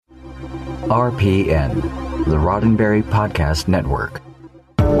RPN, the Roddenberry Podcast Network.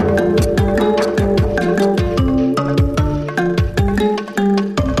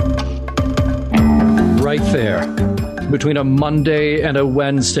 Right there, between a Monday and a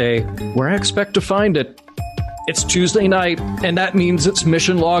Wednesday, where I expect to find it. It's Tuesday night, and that means it's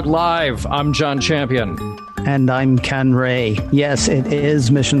Mission Log Live. I'm John Champion. And I'm Ken Ray. Yes, it is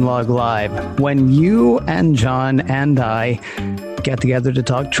Mission Log Live. When you and John and I get together to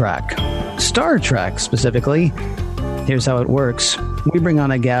talk Trek, Star Trek specifically, here's how it works. We bring on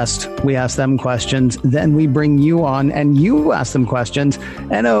a guest, we ask them questions, then we bring you on and you ask them questions,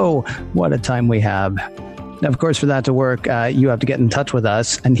 and oh, what a time we have. Now, of course, for that to work, you have to get in touch with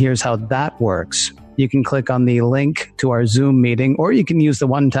us, and here's how that works. You can click on the link to our Zoom meeting, or you can use the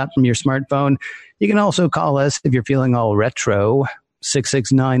one tap from your smartphone. You can also call us if you're feeling all retro.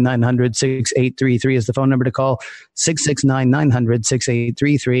 669-900-6833 is the phone number to call.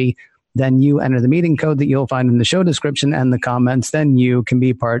 669-900-6833. Then you enter the meeting code that you'll find in the show description and the comments. Then you can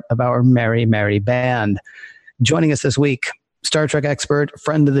be part of our merry, merry band. Joining us this week, Star Trek expert,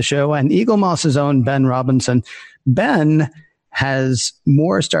 friend of the show, and Eagle Moss's own Ben Robinson. Ben has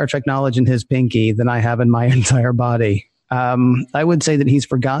more Star Trek knowledge in his pinky than I have in my entire body. I would say that he's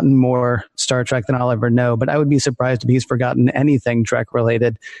forgotten more Star Trek than I'll ever know, but I would be surprised if he's forgotten anything Trek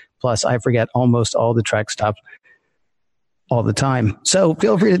related. Plus, I forget almost all the Trek stuff all the time. So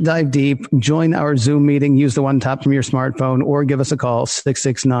feel free to dive deep, join our Zoom meeting, use the one tap from your smartphone, or give us a call,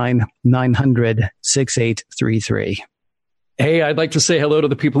 669-900-6833. Hey, I'd like to say hello to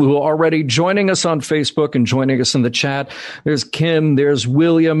the people who are already joining us on Facebook and joining us in the chat. There's Kim, there's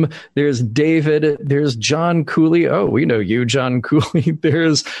William, there's David, there's John Cooley. Oh, we know you, John Cooley.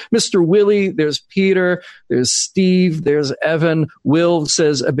 There's Mr. Willie, there's Peter, there's Steve, there's Evan. Will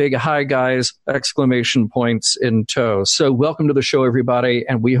says a big hi, guys, exclamation points in tow. So welcome to the show, everybody.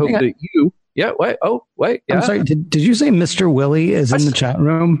 And we hope that you... Yeah, wait. Oh, wait. Yeah. I'm sorry. Did you say Mr. Willie is in the chat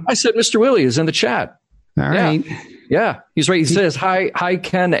room? I said Mr. Willie is in the chat. All right. Yeah, he's right. He says, hi,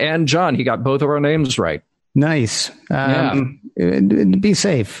 Ken and John. He got both of our names right. Nice. Be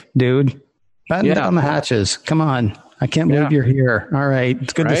safe, dude. Batten down the hatches. Come on. I can't believe you're here. All right.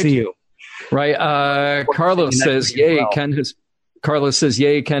 It's good to see you. Right. Carlos says, yay, Ken has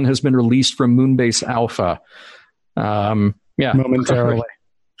been released from Moonbase Alpha. Momentarily.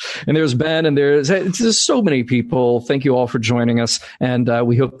 And there's Ben, and there's so many people. Thank you all for joining us. And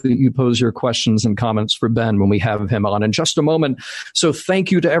we hope that you pose your questions and comments for Ben when we have him on in just a moment. So thank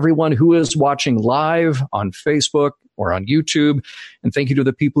you to everyone who is watching live on Facebook or on YouTube. And thank you to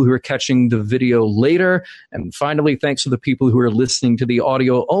the people who are catching the video later. And finally, thanks to the people who are listening to the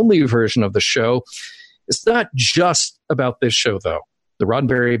audio-only version of the show. It's not just about this show, though. The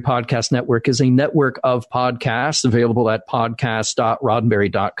Roddenberry Podcast Network is a network of podcasts available at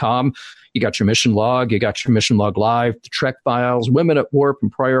podcast.roddenberry.com. You got your Mission Log, you got your Mission Log Live, the Trek Files, Women at Warp,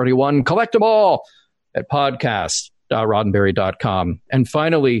 and Priority One. Collect them all at podcast.roddenberry.com. And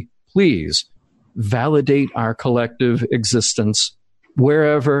finally, please validate our collective existence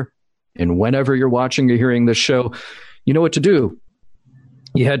wherever and whenever you're watching or hearing this show. You know what to do.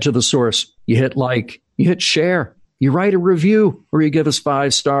 You head to the source, you hit like, you hit share. You write a review or you give us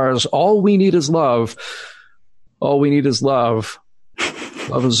 5 stars. All we need is love. All we need is love.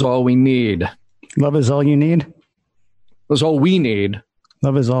 Love is all we need. Love is all you need? That's all we need.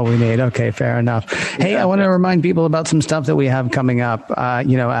 Love is all we need. Okay, fair enough. Hey, I want to remind people about some stuff that we have coming up,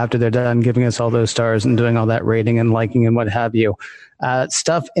 after they're done giving us all those stars and doing all that rating and liking and what have you.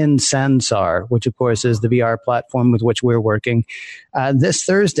 Stuff in Sansar, which, of course, is the VR platform with which we're working. This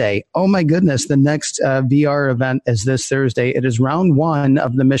Thursday, oh my goodness, the next VR event is this Thursday. It is round 1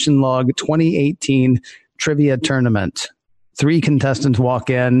 of the Mission Log 2018 Trivia Tournament. 3 contestants walk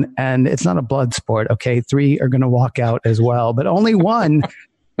in, and it's not a blood sport, okay? 3 are going to walk out as well, but only 1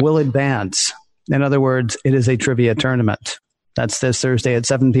 will advance. In other words, it is a trivia tournament. That's this Thursday at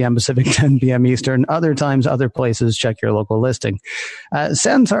 7 p.m. Pacific, 10 p.m. Eastern. Other times, other places, check your local listing.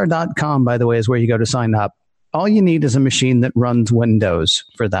 Sansar.com, by the way, is where you go to sign up. All you need is a machine that runs Windows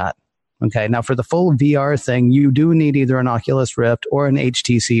for that. Okay, now for the full VR thing, you do need either an Oculus Rift or an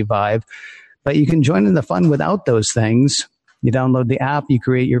HTC Vive, but you can join in the fun without those things. You download the app, you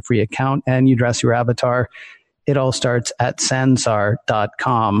create your free account, and you dress your avatar. It all starts at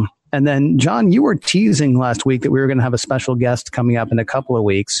Sansar.com. And then, John, you were teasing last week that we were going to have a special guest coming up in a couple of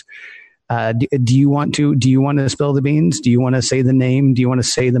weeks. Do you want to spill the beans? Do you want to say the name? Do you want to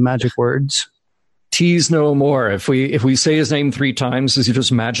say the magic words? Tease no more. If we say his name 3 times, does he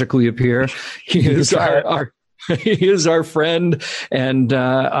just magically appear? He is he is our friend and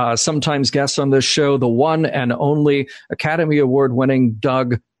sometimes guest on this show, the one and only Academy Award winning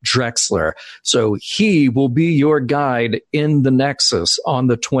Doug Drexler. So he will be your guide in the Nexus on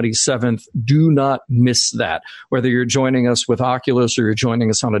the 27th. Do not miss that. Whether you're joining us with Oculus or you're joining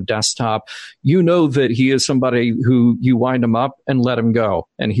us on a desktop, you know that he is somebody who you wind him up and let him go.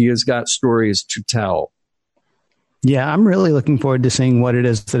 And he has got stories to tell. Yeah, I'm really looking forward to seeing what it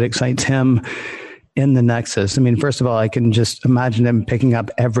is that excites him in the Nexus. I mean, first of all, I can just imagine him picking up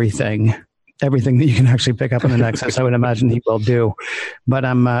everything that you can actually pick up in the Nexus. I would imagine he will do. But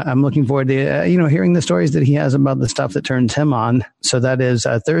I'm looking forward to hearing the stories that he has about the stuff that turns him on. So that is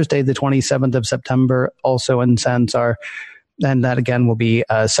Thursday, the 27th of September, also in Sansar. And that again will be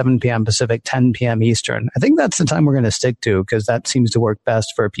 7 p.m. Pacific, 10 p.m. Eastern. I think that's the time we're going to stick to because that seems to work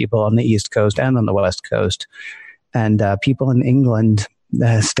best for people on the East Coast and on the West Coast. And people in England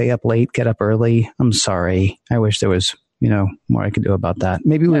stay up late, get up early. I'm sorry. I wish there was, more I could do about that.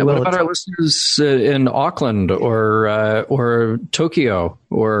 Maybe we will. What about our listeners in Auckland or Tokyo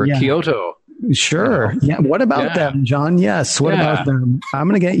or Kyoto? Sure. Yeah. What about them, John? Yes. What about them? I'm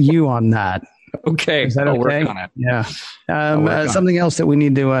going to get you on that. Okay. Is that okay? I'll work on it. Yeah. Something else we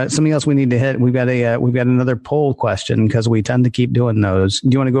need to hit. We've got another poll question because we tend to keep doing those. Do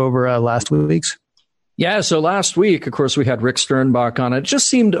you want to go over last week's? Yeah, so last week, of course, we had Rick Sternbach on. It just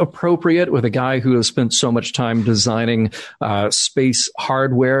seemed appropriate with a guy who has spent so much time designing space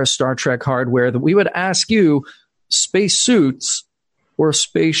hardware, Star Trek hardware, that we would ask you, space suits or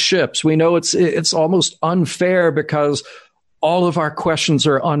spaceships? We know it's almost unfair because all of our questions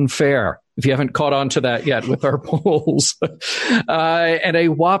are unfair, if you haven't caught on to that yet with our polls. And a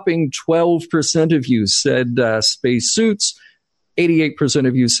whopping 12% of you said space suits. 88%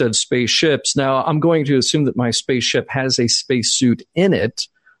 of you said spaceships. Now, I'm going to assume that my spaceship has a spacesuit in it,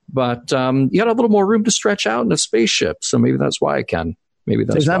 but you got a little more room to stretch out in a spaceship. So maybe that's why I can.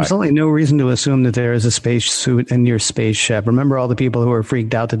 There's absolutely no reason to assume that there is a spacesuit in your spaceship. Remember all the people who are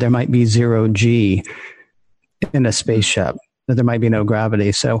freaked out that there might be 0G in a spaceship, that there might be no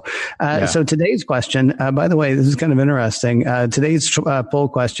gravity. So so today's question, by the way, this is kind of interesting. Today's poll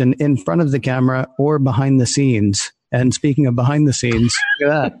question, in front of the camera or behind the scenes? And speaking of behind the scenes, look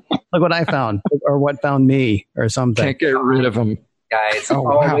at that. Look what I found, or what found me, or something. Can't get rid of him, guys.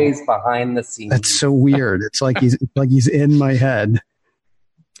 Always behind the scenes. That's so weird. It's like he's in my head.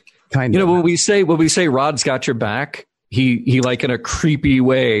 Kind of. When we say Rod's got your back, he like in a creepy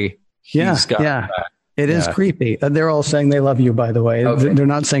way. He's got your back. It is creepy. They're all saying they love you, by the way. Okay. They're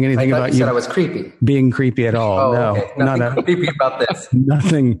not saying anything about you. Said I was creepy. Being creepy at all. Oh, no, okay. Nothing creepy about this.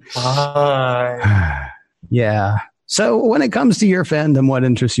 Nothing. Yeah. So when it comes to your fandom, what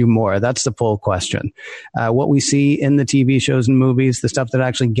interests you more? That's the poll question. What we see in the TV shows and movies, the stuff that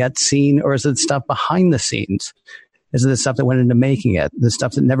actually gets seen, or is it stuff behind the scenes? Is it the stuff that went into making it? The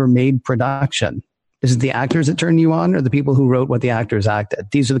stuff that never made production? Is it the actors that turn you on, or the people who wrote what the actors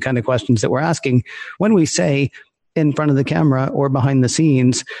acted? These are the kind of questions that we're asking when we say in front of the camera or behind the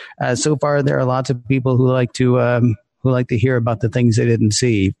scenes. So far, there are lots of people who like to hear about the things they didn't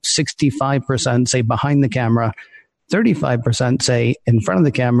see. 65% say behind the camera. 35% say in front of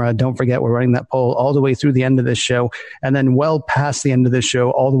the camera. Don't forget, we're running that poll all the way through the end of this show, and then well past the end of this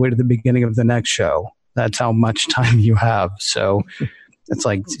show, all the way to the beginning of the next show. That's how much time you have. So it's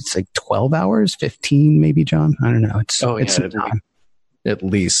like 12 hours, 15 maybe, John. I don't know. It's some time. At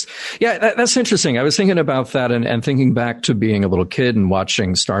least. Yeah, that's interesting. I was thinking about that and thinking back to being a little kid and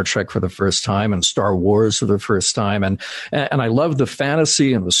watching Star Trek for the first time and Star Wars for the first time. And I love the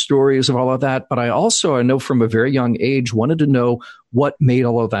fantasy and the stories of all of that. But I know from a very young age, wanted to know what made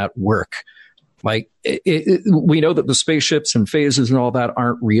all of that work. Like, we know that the spaceships and phases and all that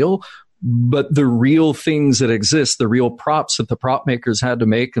aren't real, but the real things that exist, the real props that the prop makers had to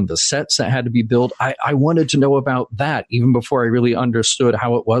make and the sets that had to be built, I wanted to know about that even before I really understood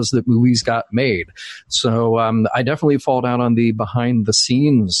how it was that movies got made. So I definitely fall down on the behind the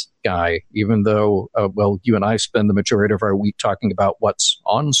scenes guy, even though, you and I spend the majority of our week talking about what's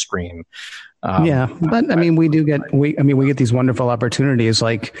on screen. But I mean, we get these wonderful opportunities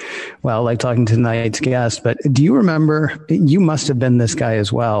like talking to tonight's guest. But do you remember, you must have been this guy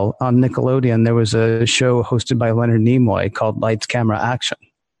as well, on Nickelodeon, there was a show hosted by Leonard Nimoy called Lights, Camera, Action.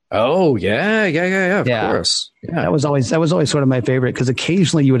 Oh, yeah. Of course. Yeah. That was always sort of my favorite, because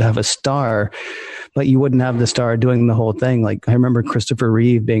occasionally you would have a star, but you wouldn't have the star doing the whole thing. Like, I remember Christopher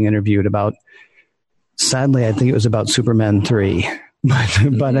Reeve being interviewed about, sadly, I think it was about Superman 3.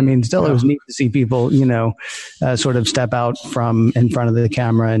 But I mean, still, it was neat to see people, sort of step out from in front of the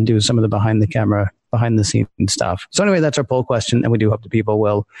camera and do some of the behind the scene stuff. So anyway, that's our poll question, and we do hope that people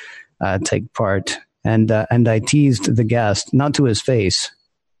will take part. And I teased the guest, not to his face,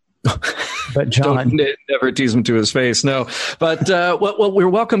 But John, don't never tease him to his face. No, but well, we're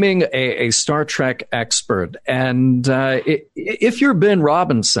welcoming a Star Trek expert, and if you're Ben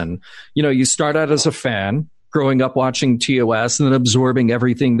Robinson, you start out as a fan, growing up watching TOS and then absorbing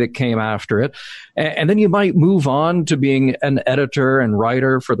everything that came after it. And then you might move on to being an editor and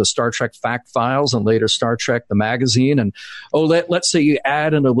writer for the Star Trek Fact Files and later Star Trek, the magazine. And let's say you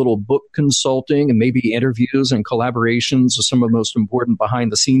add in a little book consulting and maybe interviews and collaborations with some of the most important behind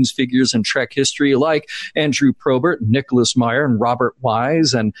the scenes figures in Trek history, like Andrew Probert, Nicholas Meyer, and Robert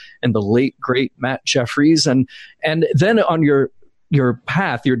Wise, and the late, great Matt Jeffries. And then on your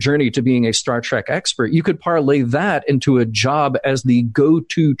path, your journey to being a Star Trek expert, you could parlay that into a job as the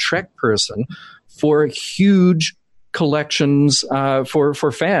go-to Trek person for huge collections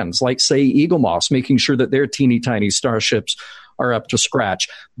for fans, like, say, Eaglemoss, making sure that their teeny tiny starships are up to scratch.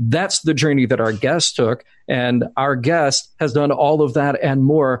 That's the journey that our guest took, and our guest has done all of that and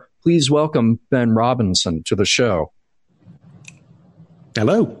more. Please welcome Ben Robinson to the show.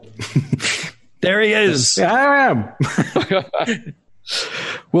 Hello. There he is. I am.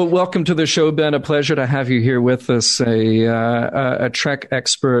 Well, welcome to the show, Ben. A pleasure to have you here with us, a Trek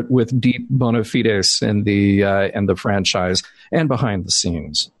expert with deep bona fides in the franchise and behind the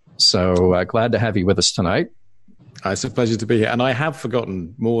scenes. So glad to have you with us tonight. It's a pleasure to be here. And I have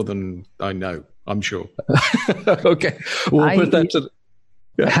forgotten more than I know, I'm sure. Okay. We'll put that to...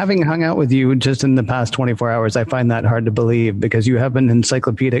 Having hung out with you just in the past 24 hours, I find that hard to believe because you have been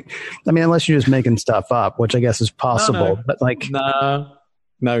encyclopedic. I mean, unless you're just making stuff up, which I guess is possible. No. But like,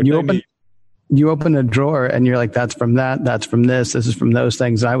 you open a drawer and you're like, that's from that, that's from this is from those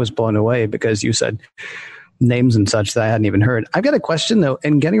things. I was blown away because you said names and such that I hadn't even heard. I've got a question though.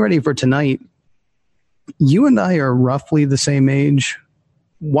 And getting ready for tonight, you and I are roughly the same age.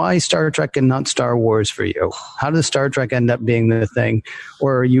 Why Star Trek and not Star Wars for you? How does Star Trek end up being the thing?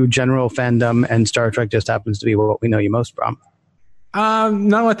 Or are you general fandom and Star Trek just happens to be what we know you most from?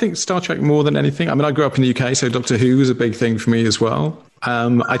 No, I think Star Trek more than anything. I mean, I grew up in the UK, so Doctor Who was a big thing for me as well.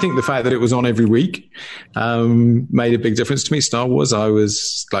 I think the fact that it was on every week made a big difference to me. Star Wars, I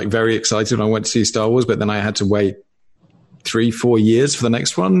was like very excited when I went to see Star Wars, but then I had to wait 3-4 years for the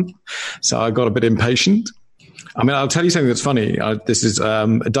next one. So I got a bit impatient. I mean, I'll tell you something that's funny. This is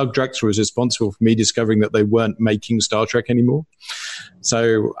Doug Drexler was responsible for me discovering that they weren't making Star Trek anymore.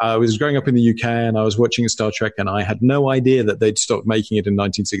 So I was growing up in the UK and I was watching Star Trek and I had no idea that they'd stopped making it in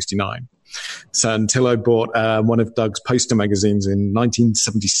 1969. So until I bought one of Doug's poster magazines in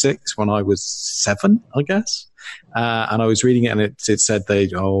 1976 when I was 7, I guess. And I was reading it and it said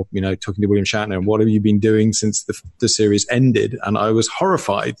talking to William Shatner, and what have you been doing since the series ended? And I was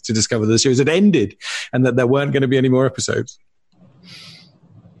horrified to discover the series had ended and that there weren't going to be any more episodes.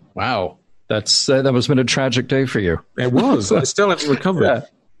 Wow. That must have been a tragic day for you. It was. I still haven't recovered.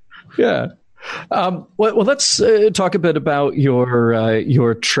 Yeah. Well, let's talk a bit about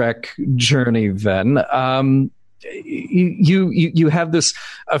your Trek journey then. You have this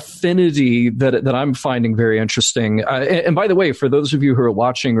affinity that I'm finding very interesting. And by the way, for those of you who are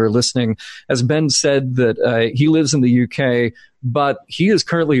watching or listening, as Ben said that he lives in the UK, but he is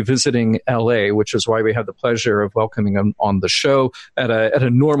currently visiting LA, which is why we have the pleasure of welcoming him on the show at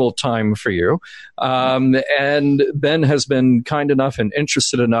a normal time for you. And Ben has been kind enough and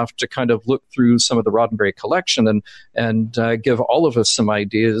interested enough to kind of look through some of the Roddenberry collection and give all of us some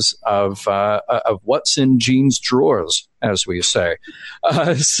ideas of what's in Gene's drawers, as we say.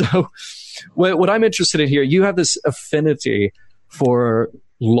 So what I'm interested in here, you have this affinity for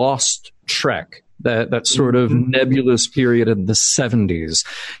Lost Trek, that sort of nebulous period in the 70s.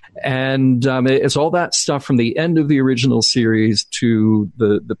 And it's all that stuff from the end of the original series to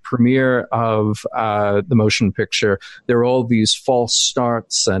the premiere of the motion picture. There are all these false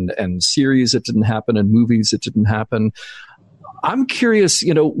starts and series that didn't happen and movies that didn't happen. I'm curious,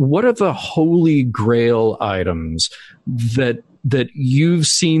 what are the holy grail items that you've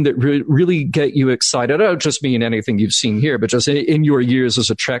seen that really get you excited? I don't just mean anything you've seen here, but just in your years as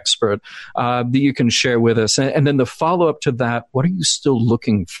a Trek expert that you can share with us. And then the follow-up to that, what are you still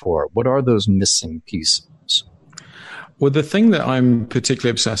looking for? What are those missing pieces? Well, the thing that I'm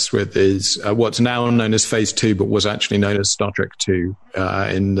particularly obsessed with is what's now known as Phase 2, but was actually known as Star Trek 2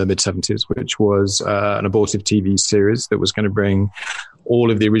 in the mid-70s, which was an abortive TV series that was going to bring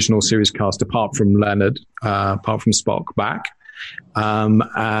all of the original series cast, apart from Leonard, apart from Spock, back.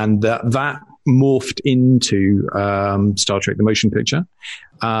 And that morphed into Star Trek, the motion picture.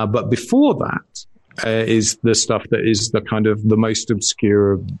 But before that is the stuff that is the kind of the most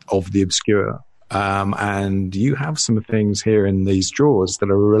obscure of the obscure. And you have some things here in these drawers that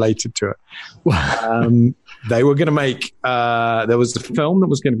are related to it. They were going to make, there was a film that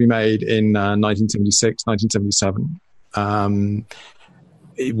was going to be made in 1976, 1977.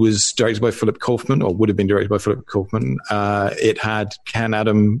 It was directed by Philip Kaufman, or would have been directed by Philip Kaufman. It had Ken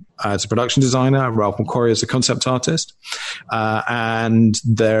Adam as a production designer, Ralph McQuarrie as a concept artist. And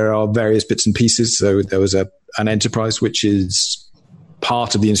there are various bits and pieces. So there was an Enterprise, which is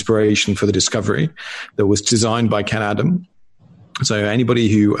part of the inspiration for the Discovery, that was designed by Ken Adam. So anybody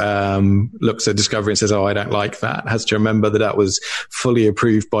who looks at Discovery and says, "Oh, I don't like that," has to remember that was fully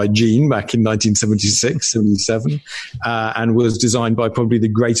approved by Gene back in 1976, 77, and was designed by probably the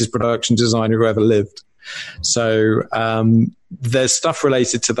greatest production designer who ever lived. So there's stuff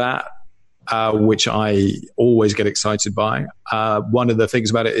related to that, which I always get excited by. One of the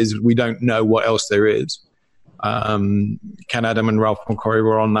things about it is we don't know what else there is. Ken Adam and Ralph McQuarrie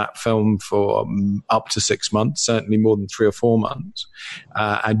were on that film for up to 6 months, certainly more than 3 or 4 months.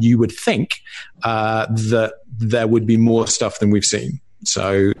 And you would think that there would be more stuff than we've seen.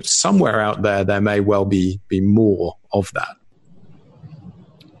 So somewhere out there may well be more of that.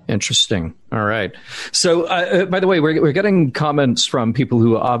 Interesting. All right. So, by the way, we're getting comments from people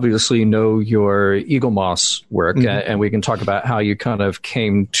who obviously know your Eaglemoss work, and we can talk about how you kind of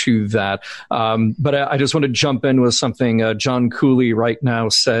came to that. But I just want to jump in with something. John Cooley right now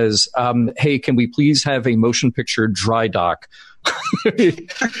says, "Hey, can we please have a motion picture dry dock?" He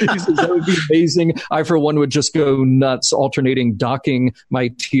says, "That would be amazing. I, for one, would just go nuts alternating docking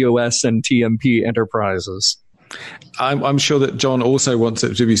my TOS and TMP Enterprises." I'm sure that John also wants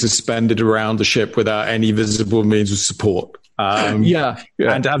it to be suspended around the ship without any visible means of support. Yeah.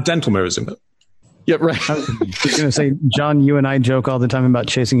 And to have dental mirrors in it. Yeah, right. I was going to say, John, you and I joke all the time about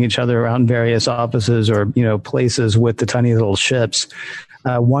chasing each other around various offices or, places with the tiny little ships.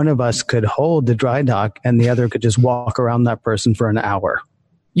 One of us could hold the dry dock and the other could just walk around that person for an hour.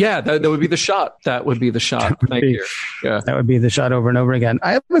 Yeah, that would be the shot. That would be the shot. Thank you. Yeah. That would be the shot over and over again.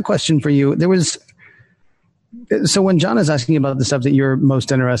 I have a question for you. So when John is asking about the stuff that you're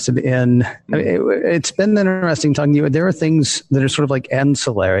most interested in, it's been interesting talking to you. There are things that are sort of like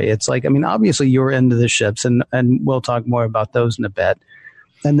ancillary. It's like, obviously you're into the ships and we'll talk more about those in a bit.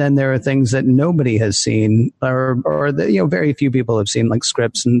 And then there are things that nobody has seen or very few people have seen, like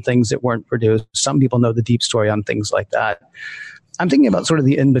scripts and things that weren't produced. Some people know the deep story on things like that. I'm thinking about sort of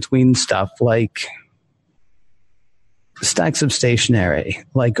the in-between stuff, like stacks of stationery,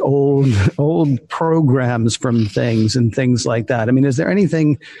 like old programs from things and things like that. Is there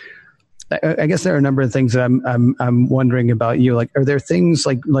anything? I guess there are a number of things that I'm wondering about you. Like, are there things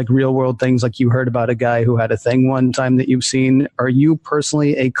like real world things, like you heard about a guy who had a thing one time that you've seen? Are you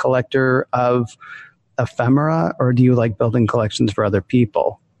personally a collector of ephemera, or do you like building collections for other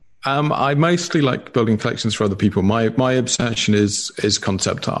people? I mostly like building collections for other people. My obsession is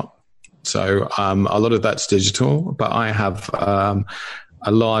concept art. So a lot of that's digital, but I have a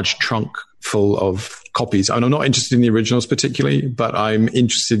large trunk full of copies. And I'm not interested in the originals particularly, but I'm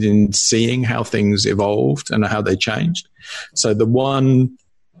interested in seeing how things evolved and how they changed. So the one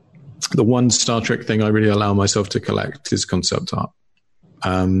Star Trek thing I really allow myself to collect is concept art.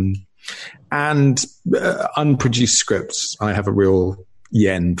 And unproduced scripts I have a real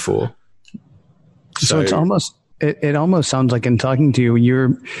yen for. So it's it almost sounds like in talking to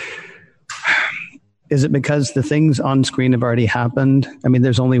you, is it because the things on screen have already happened?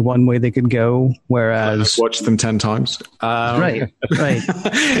 There's only one way they could go, whereas... I've watched them 10 times. Right.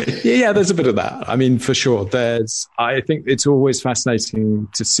 Yeah, there's a bit of that. For sure. I think it's always fascinating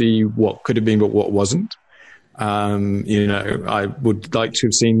to see what could have been, but what wasn't. I would like to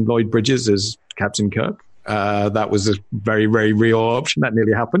have seen Lloyd Bridges as Captain Kirk. That was a very, very real option. That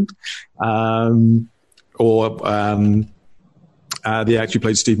nearly happened. They actually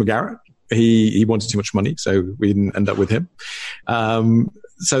played Steve McGarrett. He wanted too much money, so we didn't end up with him.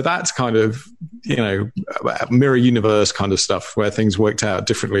 So that's kind of, mirror universe kind of stuff where things worked out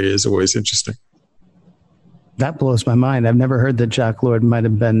differently is always interesting. That blows my mind. I've never heard that Jack Lord might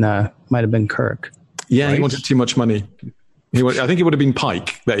have been Kirk. Yeah, right? He wanted too much money. I think it would have been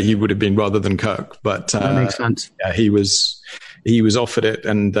Pike that he would have been rather than Kirk. But that makes sense. Yeah, he was offered it,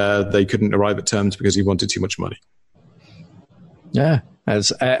 and they couldn't arrive at terms because he wanted too much money. Yeah.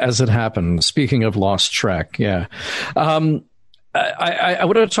 As it happened. Speaking of Lost Trek, yeah. I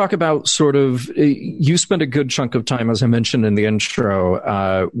wanted to talk about sort of, you spent a good chunk of time, as I mentioned in the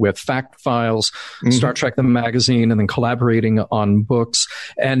intro, with Fact Files, Star Trek the magazine, and then collaborating on books.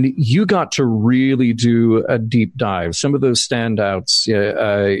 And you got to really do a deep dive. Some of those standouts,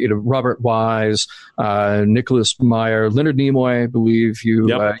 Robert Wise, Nicholas Meyer, Leonard Nimoy, I believe you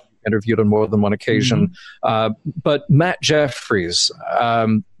interviewed on more than one occasion. But Matt Jeffries,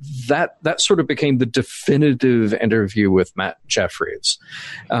 that sort of became the definitive interview with Matt Jeffries.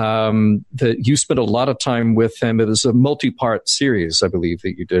 That you spent a lot of time with him. It was a multi-part series, I believe,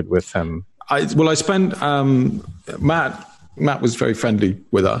 that you did with him. I spent Matt was very friendly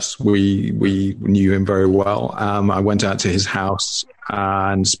with us. We knew him very well. I went out to his house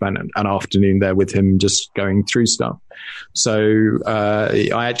and spent an afternoon there with him, just going through stuff. So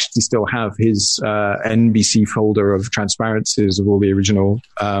I actually still have his NBC folder of transparencies of all the original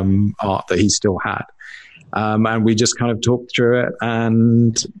art that he still had. And we just kind of talked through it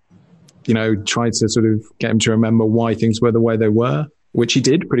and, tried to sort of get him to remember why things were the way they were, which he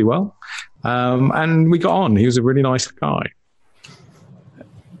did pretty well. And we got on. He was a really nice guy.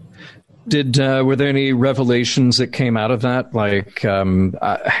 Were there any revelations that came out of that? Like,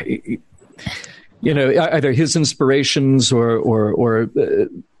 either his inspirations or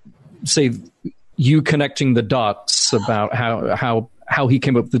say you connecting the dots about how he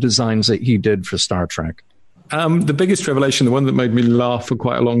came up with the designs that he did for Star Trek? The biggest revelation, the one that made me laugh for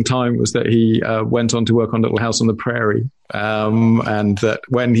quite a long time, was that he went on to work on Little House on the Prairie. And that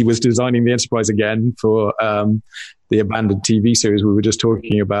when he was designing the Enterprise again for the abandoned TV series we were just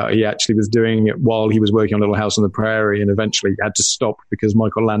talking about, he actually was doing it while he was working on Little House on the Prairie, and eventually had to stop because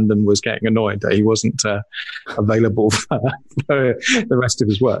Michael Landon was getting annoyed that he wasn't available for the rest of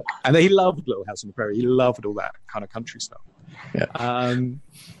his work. And he loved Little House on the Prairie. He loved all that kind of country stuff. Yeah.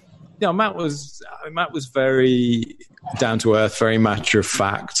 Matt was very down to earth, very matter of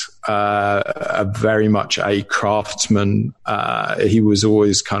fact, very much a craftsman. He was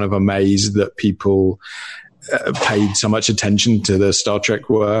always kind of amazed that people paid so much attention to the Star Trek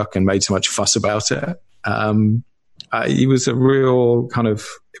work and made so much fuss about it. He was a real kind of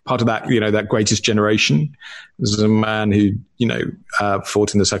part of that, that greatest generation. He was a man who,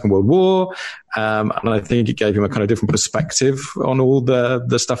 fought in the Second World War. And I think it gave him a kind of different perspective on all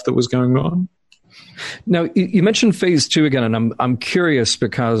the stuff that was going on. Now, you mentioned Phase 2 again, and I'm curious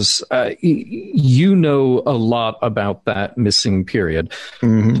because you know a lot about that missing period.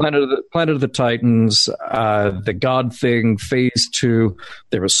 Mm-hmm. Planet of the Titans, the God Thing, Phase 2.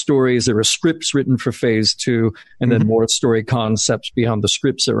 There were stories, there were scripts written for Phase 2, and then more story concepts beyond the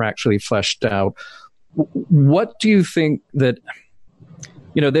scripts that were actually fleshed out. What do you think that...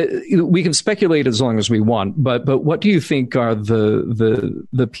 we can speculate as long as we want, but what do you think are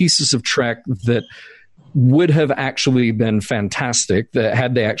the pieces of Trek that would have actually been fantastic that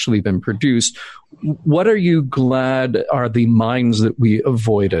had they actually been produced? What are you glad are the minds that we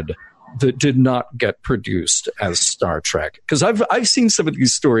avoided that did not get produced as Star Trek? Because I've seen some of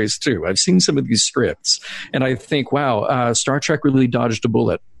these stories too. I've seen some of these scripts, and I think, wow, Star Trek really dodged a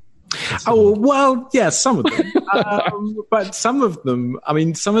bullet. Oh, well, yeah, some of them. But some of them,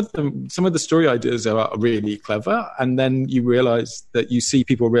 some of the story ideas are really clever. And then you realize that you see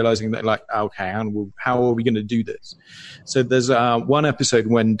people realizing that, like, okay, how are we going to do this? So there's one episode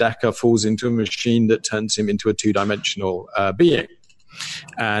when Decker falls into a machine that turns him into a two-dimensional being.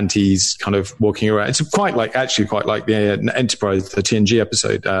 And he's kind of walking around. It's quite like the Enterprise, the TNG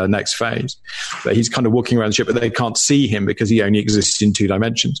episode, Next Phase. But he's kind of walking around the ship, but they can't see him because he only exists in two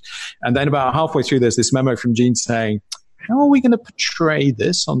dimensions. And then about halfway through, there's this memo from Gene saying, how are we going to portray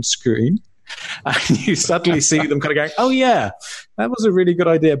this on screen? And you suddenly see them kind of going, oh yeah, that was a really good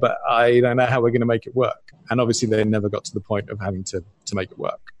idea, but I don't know how we're going to make it work. And obviously they never got to the point of having to make it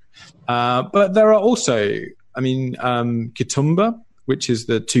work. But there are also, Kitumba, which is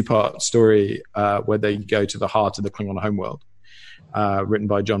the two-part story where they go to the heart of the Klingon homeworld, written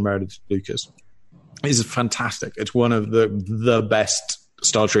by John Meredith Lucas. It's fantastic. It's one of the best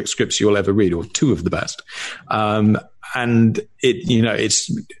Star Trek scripts you'll ever read, or two of the best. And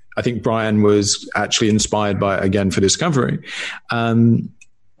it's I think Brian was actually inspired by it again for Discovery.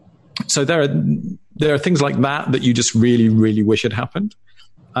 So there are things like that you just really, really wish had happened.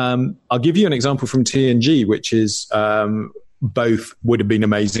 I'll give you an example from TNG, which is both would have been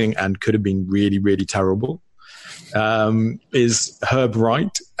amazing and could have been really, really terrible, is Herb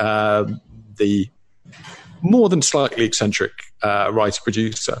Wright, the more than slightly eccentric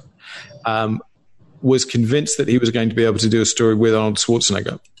writer-producer, was convinced that he was going to be able to do a story with Arnold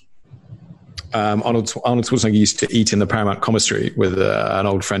Schwarzenegger. Arnold Schwarzenegger used to eat in the Paramount commissary with an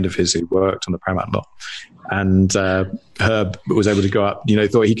old friend of his who worked on the Paramount lot. And Herb was able to go up,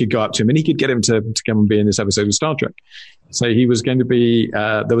 thought he could go up to him and he could get him to come and be in this episode of Star Trek. So he was going to be,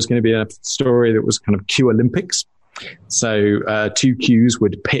 there was going to be a story that was kind of Q Olympics. So two Qs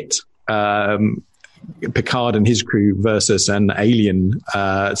would pit Picard and his crew versus an alien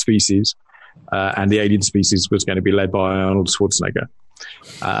species. And the alien species was going to be led by Arnold Schwarzenegger.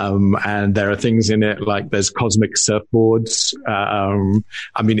 And there are things in it like there's cosmic surfboards.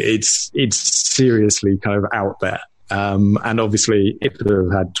 I mean, it's seriously kind of out there. And obviously, if it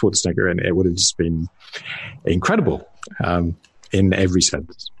had had Schwarzenegger in it, it would have just been incredible in every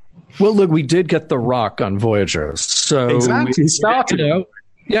sense. Well, look, we did get The Rock on Voyager, so exactly.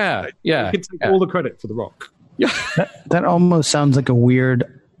 Yeah. You can take all the credit for The Rock. Yeah, that almost sounds like a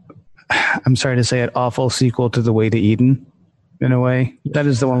weird, I'm sorry to say it, awful sequel to The Way to Eden. In a way, that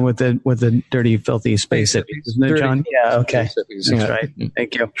is the one with the dirty, filthy space hippies, isn't it, John? Yeah, okay, that's right.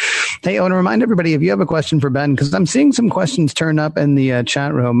 Thank you. Hey, I want to remind everybody, if you have a question for Ben, because I'm seeing some questions turn up in the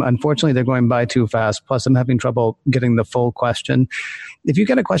chat room. Unfortunately, they're going by too fast. Plus, I'm having trouble getting the full question. If you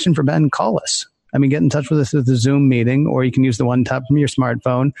get a question for Ben, call us. I mean, get in touch with us at the Zoom meeting, or you can use the one tap from your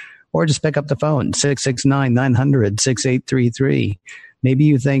smartphone, or just pick up the phone, 669-900-6833. Maybe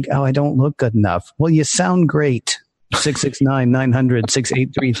you think, oh, I don't look good enough. Well, you sound great.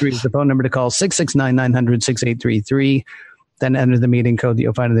 669-900-6833 is the phone number to call, 669-900-6833. Then enter the meeting code that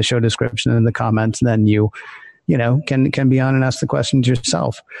you'll find in the show description and in the comments. And then you can be on and ask the questions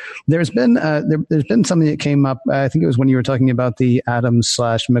yourself. There's been something that came up. I think it was when you were talking about the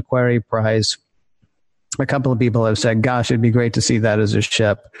Adams/Macquarie Prize. A couple of people have said, gosh, it'd be great to see that as a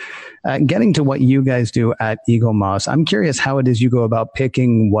ship. Getting to what you guys do at Eaglemoss, I'm curious how it is you go about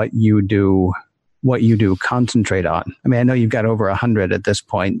picking what you do concentrate on. I mean, I know you've got over 100 at this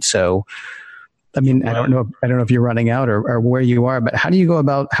point. So, I mean, I don't know if you're running out or where you are, but how do you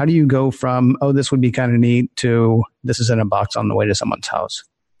go from, oh, this would be kind of neat to this is in a box on the way to someone's house?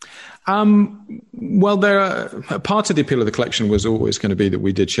 Well, part of the appeal of the collection was always going to be that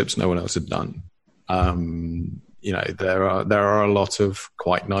we did ships no one else had done. There are a lot of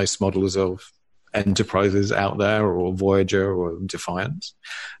quite nice models of Enterprises out there, or Voyager, or Defiance.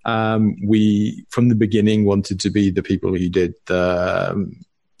 We, from the beginning, wanted to be the people who did the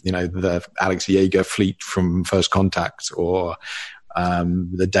Alex Yeager fleet from First Contact, or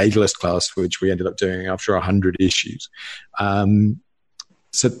the Daedalus class, which we ended up doing after 100 issues.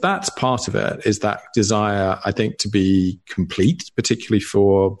 So that's part of it, is that desire, I think, to be complete, particularly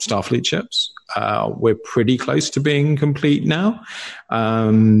for Starfleet ships. We're pretty close to being complete now.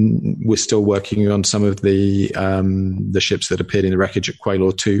 We're still working on some of the ships that appeared in the wreckage at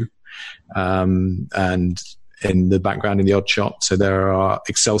Quailor 2, and in the background in the Odd Shot. So there are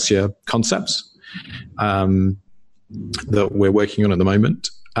Excelsior concepts that we're working on at the moment.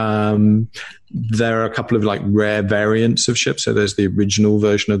 There are a couple of like rare variants of ships. So there's the original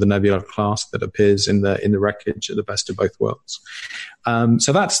version of the Nebula class that appears in the wreckage at the Best of Both Worlds.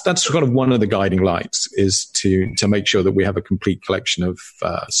 So that's sort of one of the guiding lights, is to make sure that we have a complete collection of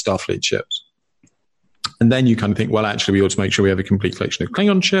Starfleet ships. And then you kind of think, well, actually, we ought to make sure we have a complete collection of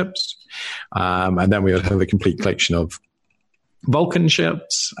Klingon ships, and then we ought to have a complete collection of Vulcan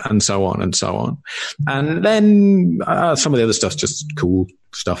ships, and so on and so on. And then some of the other stuff's just cool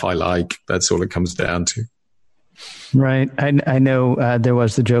stuff I like. That's all it comes down to. Right. I know there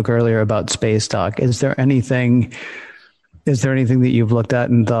was the joke earlier about space dock. Is there anything that you've looked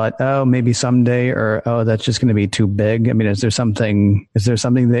at and thought, oh, maybe someday, or, oh, that's just going to be too big? I mean, is there something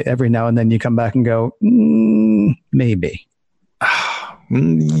that every now and then you come back and go, maybe?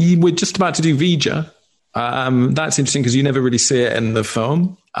 We're just about to do V'Ger. That's interesting because you never really see it in the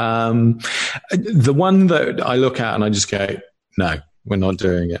film. The one that I look at and I just go, no, we're not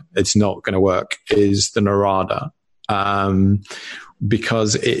doing it. It's not going to work, is the Narada.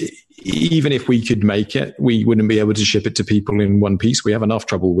 Because even if we could make it, we wouldn't be able to ship it to people in one piece. We have enough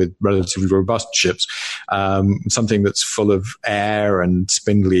trouble with relatively robust ships. Something that's full of air and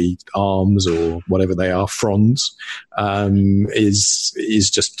spindly arms, or whatever they are, fronds,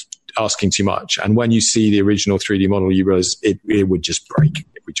 is just asking too much. And when you see the original 3D model, you realize it would just break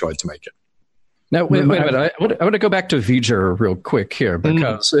if we tried to make it. Now, wait a minute. I want to go back to V'Ger real quick here,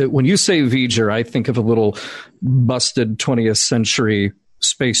 because when you say V'Ger, I think of a little busted 20th century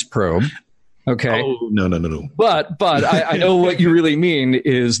space probe. Okay. Oh, no. But I know what you really mean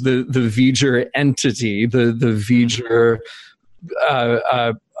is the V'Ger entity, the V'Ger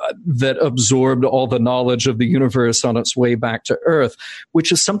that absorbed all the knowledge of the universe on its way back to Earth,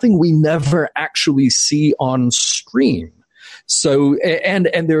 which is something we never actually see on screen. So, and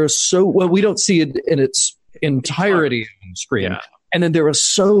there are we don't see it in its entirety on screen. Yeah. And then there are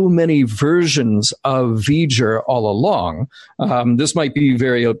so many versions of V'Ger all along. This might be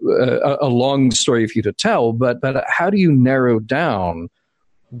a long story for you to tell, but how do you narrow down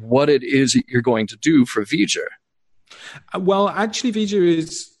what it is that you're going to do for V'Ger? Well, actually, V'Ger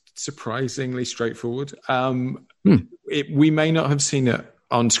is surprisingly straightforward. We may not have seen it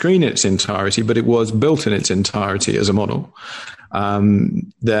on screen in its entirety, but it was built in its entirety as a model.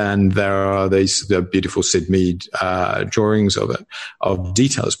 Then there are the beautiful Sid Mead drawings of it, of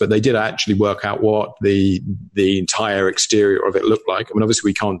details, but they did actually work out what the entire exterior of it looked like. I mean, obviously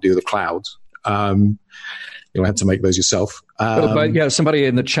we can't do the clouds. You'll have to make those yourself. But yeah, somebody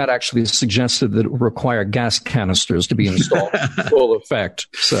in the chat actually suggested that it would require gas canisters to be installed in full effect.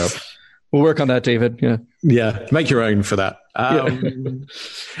 So we'll work on that, David. Yeah, make your own for that.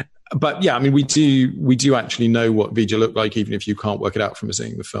 But yeah, I mean, we do actually know what V'Ger looked like, even if you can't work it out from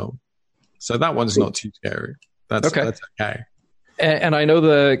seeing the film. So that one's not too scary. That's okay. And I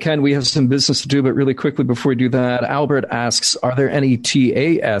know Ken, we have some business to do, but really quickly before we do that, Albert asks, are there any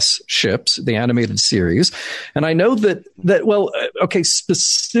TAS ships, the animated series? And I know that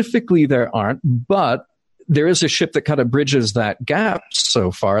specifically there aren't, but there is a ship that kind of bridges that gap so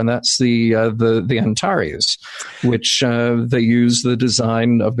far, and that's the Antares, which they use the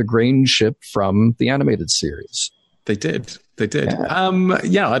design of the grain ship from the animated series. They did.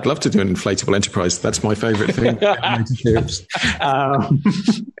 Yeah. I'd love to do an inflatable Enterprise. That's my favorite thing.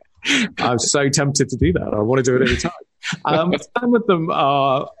 I'm so tempted to do that. I want to do it every time. Some of them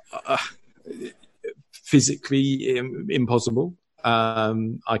are physically impossible.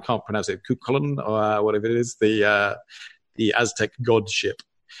 I can't pronounce it. Kukulkan or whatever it is. The Aztec god ship.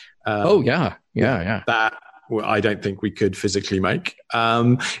 Yeah. That I don't think we could physically make.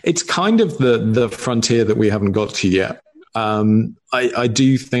 It's kind of the frontier that we haven't got to yet. I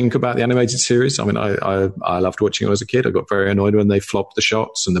do think about the animated series. I mean, I loved watching it as a kid. I got very annoyed when they flopped the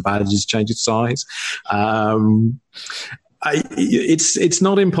shots and the badges changed its size. It's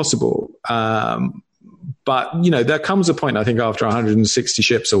not impossible. But, there comes a point, I think, after 160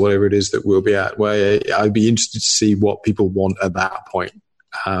 ships or whatever it is that we'll be at, where I'd be interested to see what people want at that point.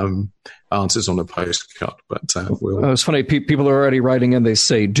 Answers on a postcard, but it's funny. People are already writing in. They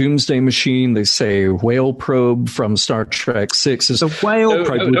say Doomsday Machine. They say whale probe from Star Trek VI. The whale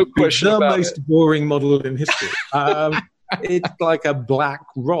probe would be the most boring model in history. It's like a black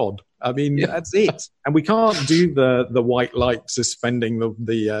rod. I mean, that's it. And we can't do the white light suspending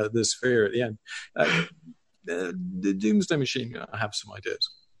the sphere at the end. The Doomsday Machine, I have some ideas.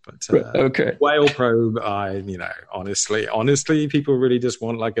 But whale probe, honestly, people really just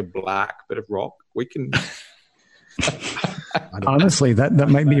want like a black bit of rock. We can. Honestly, that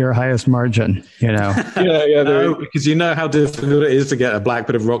might be your highest margin. Because you know how difficult it is to get a black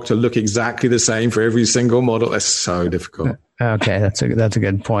bit of rock to look exactly the same for every single model. It's so difficult. Okay, that's a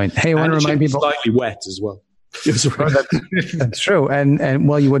good point. Hey, I want to remind people slightly wet as well. That's true, and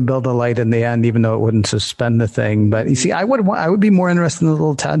you would build a light in the end, even though it wouldn't suspend the thing. But you see, I would be more interested in the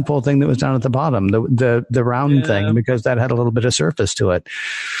little tadpole thing that was down at the bottom, the round thing, because that had a little bit of surface to it.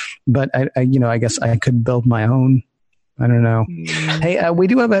 But I guess I could build my own. I don't know. Hey, we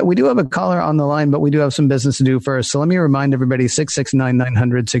do have a caller on the line, but we do have some business to do first. So let me remind everybody: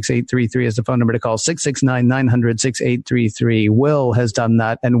 669-900-6833 is the phone number to call. 669-900-6833. Will has done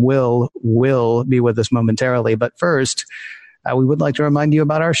that, and will be with us momentarily. But first, we would like to remind you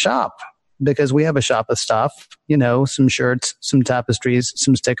about our shop, because we have a shop of stuff. Some shirts, some tapestries,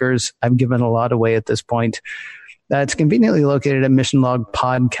 some stickers. I've given a lot away at this point. It's conveniently located at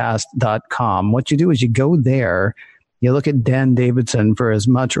missionlogpodcast.com. What you do is you go there. You look at Dan Davidson for as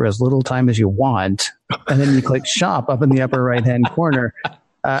much or as little time as you want, and then you click shop up in the upper right-hand corner.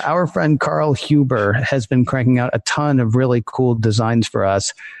 Our friend Carl Huber has been cranking out a ton of really cool designs for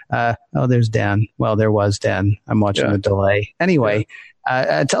us. There's Dan. Well, there was Dan. I'm watching the delay. Anyway,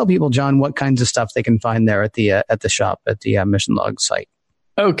 tell people, John, what kinds of stuff they can find there at the shop at the Mission Log site.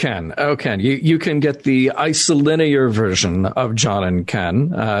 Ken. You can get the isolinear version of John and Ken.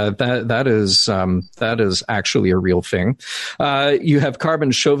 That is actually a real thing. You have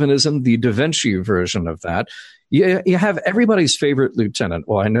Carbon Chauvinism, the Da Vinci version of that. You have everybody's favorite lieutenant.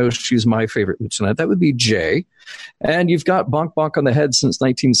 Well, I know she's my favorite lieutenant. That would be Jay. And you've got Bonk Bonk on the Head since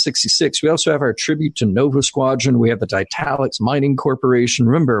 1966. We also have our tribute to Nova Squadron. We have the Ditalics Mining Corporation.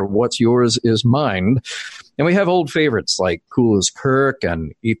 Remember, what's yours is mine. And we have old favorites like Cool as Kirk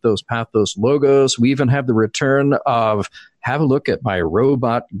and Ethos Pathos Logos. We even have the return of Have a Look at My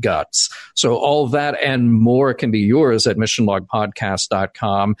Robot Guts. So all that and more can be yours at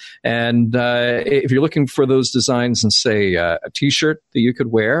missionlogpodcast.com. And if you're looking for those designs and say a T-shirt that you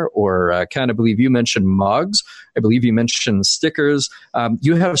could wear, or Ken, I believe you mentioned mugs. I believe you mentioned stickers.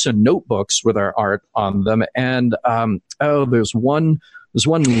 You have some notebooks with our art on them. And there's one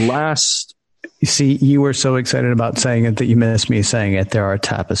last. You see, you were so excited about saying it that you missed me saying it. There are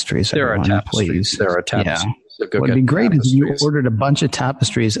tapestries. There are tapestries. Please. There are tapestries. Yeah. What would be great is you ordered a bunch of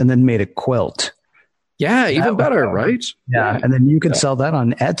tapestries and then made a quilt. Yeah, even better, right? Yeah, and then you could sell that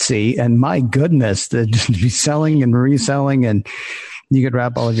on Etsy, and my goodness, they'd be selling and reselling, and you could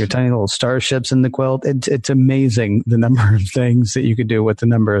wrap all of your tiny little starships in the quilt. It's amazing the number of things that you could do with the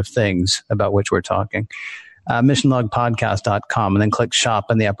number of things about which we're talking. Missionlogpodcast.com, and then click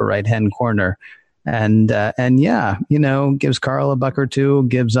shop in the upper right-hand corner. And yeah, gives Carl $1 or $2,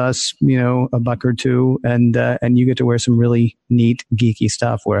 gives us, $1 or $2, and you get to wear some really neat, geeky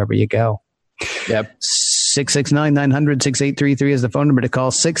stuff wherever you go. Yep. 669-900-6833 is the phone number to call.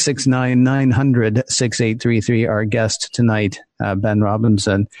 669-900-6833. Our guest tonight, Ben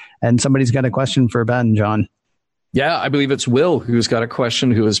Robinson. And somebody's got a question for Ben, John. Yeah, I believe it's Will who's got a question,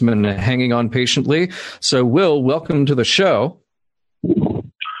 who has been hanging on patiently. So, Will, welcome to the show.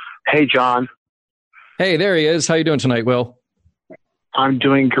 Hey, John. Hey, there he is. How you doing tonight, Will? I'm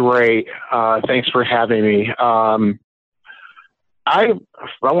doing great. Thanks for having me. I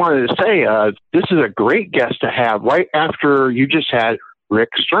wanted to say this is a great guest to have right after you just had Rick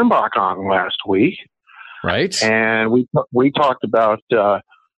Sternbach on last week. Right. And we talked about the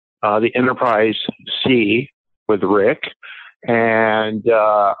Enterprise C with Rick. And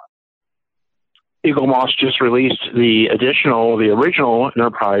Eaglemoss just released the original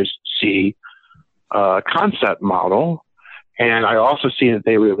Enterprise C concept model. And I also see that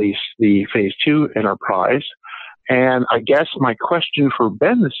they released the Phase 2 Enterprise. And I guess my question for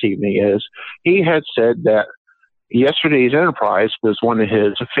Ben this evening is, he had said that yesterday's Enterprise was one of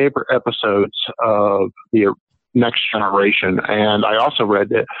his favorite episodes of the Next Generation. And I also read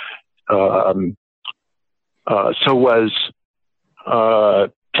that so was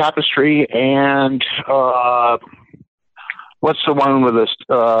Tapestry and what's the one with this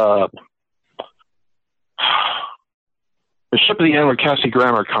the Ship of the End where Kelsey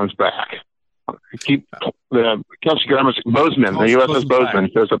Grammer comes back. Kelsey Grammer's Bozeman, the USS Bozeman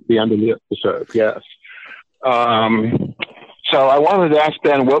goes up at the end of the episode. Yes. So I wanted to ask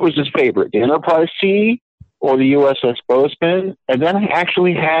Ben, what was his favorite, the Enterprise C or the USS Bozeman? And then I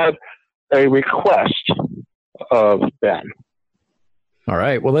actually had a request of Ben. All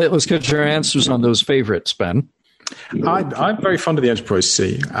right. Well, let's get your answers on those favorites, Ben. I'm very fond of the Enterprise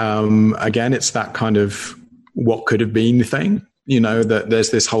C. Again, it's that kind of what could have been thing. That there's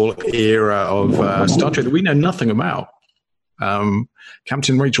this whole era of Star Trek that we know nothing about.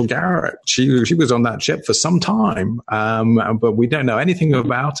 Captain Rachel Garrett, she was on that ship for some time, but we don't know anything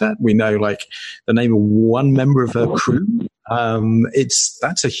about it. We know the name of one member of her crew.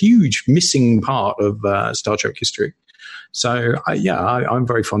 That's a huge missing part of Star Trek history. So I'm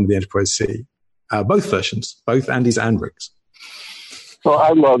very fond of the Enterprise C, both versions, both Andy's and Rick's. Well,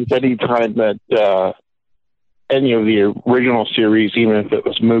 I loved any time that any of the original series, even if it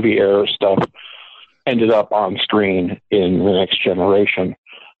was movie era stuff, ended up on screen in The Next Generation.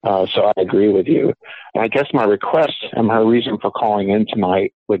 So I agree with you. And I guess my request and my reason for calling in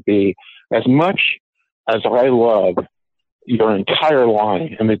tonight would be, as much as I love your entire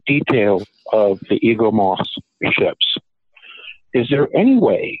line and the detail of the Eaglemoss ships, is there any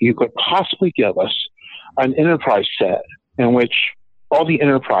way you could possibly give us an Enterprise set in which all the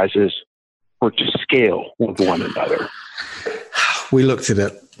Enterprises were to scale with one another? We looked at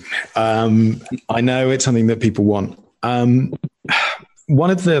it. I know it's something that people want.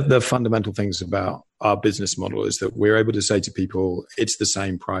 One of the fundamental things about our business model is that we're able to say to people, it's the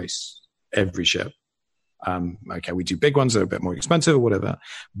same price, every ship. Okay, we do big ones that are a bit more expensive or whatever,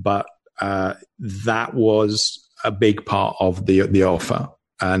 but that was a big part of the offer,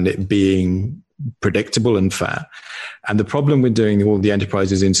 and it being predictable and fair. And the problem with doing all the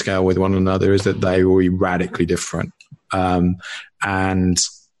Enterprises in scale with one another is that they will be radically different. And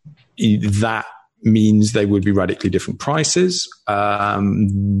that means they would be radically different prices.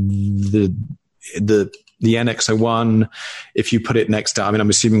 The NX-01, if you put it next to, I'm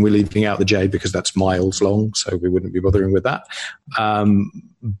assuming we're leaving out the J because that's miles long, so we wouldn't be bothering with that.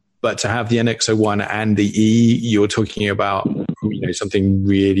 But to have the NX-01 and the E, you're talking about something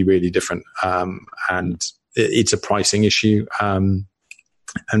really, really different. And it's a pricing issue. And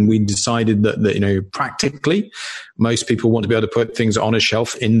we decided that practically, most people want to be able to put things on a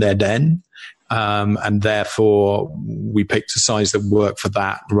shelf in their den. And therefore, we picked a size that worked for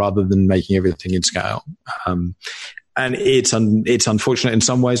that rather than making everything in scale. And it's unfortunate in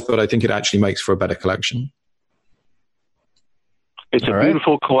some ways, but I think it actually makes for a better collection. It's a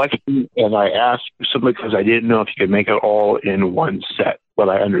beautiful collection, and I asked simply because I didn't know if you could make it all in one set, but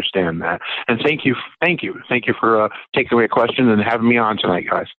I understand that. And thank you for taking away a question and having me on tonight,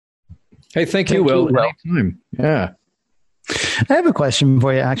 guys. Hey, thank you, Will. Anytime. Yeah. I have a question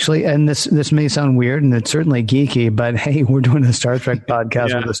for you, actually, and this may sound weird, and it's certainly geeky, but hey, we're doing a Star Trek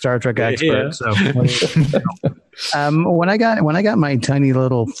podcast with a Star Trek expert. So, when I got my tiny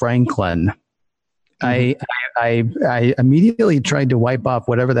little Franklin, I immediately tried to wipe off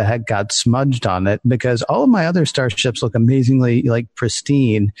whatever the heck got smudged on it because all of my other starships look amazingly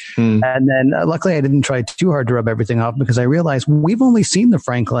pristine. And then luckily I didn't try too hard to rub everything off because I realized we've only seen the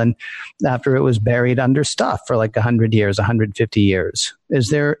Franklin after it was buried under stuff for 100 years, 150 years. Is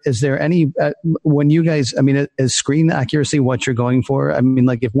there any, when you guys, is screen accuracy what you're going for?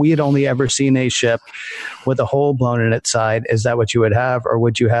 If we had only ever seen a ship with a hole blown in its side, is that what you would have? Or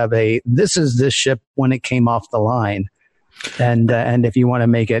would you have this is this ship when it came off the line? And if you want to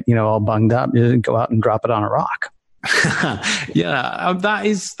make it, all bunged up, you go out and drop it on a rock.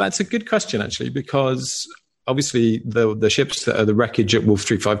 That's a good question, actually, because obviously the ships that are the wreckage at Wolf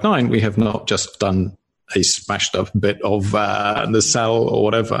 359, we have not just done a smashed up bit of the cell or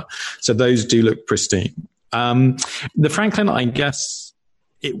whatever. So those do look pristine. The Franklin, I guess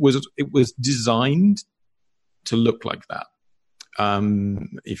it was designed to look like that.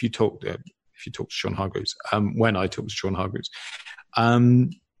 If you talk to Sean Hargreaves, when I talked to Sean Hargreaves,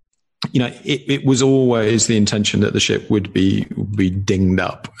 it was always the intention that the ship would be dinged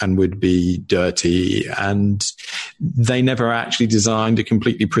up and would be dirty, and they never actually designed a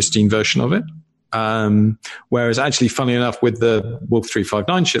completely pristine version of it. Whereas actually, funnily enough, with the Wolf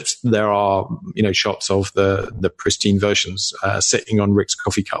 359 ships, there are, shots of the pristine versions, sitting on Rick's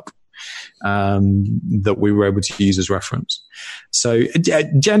coffee cup, that we were able to use as reference. So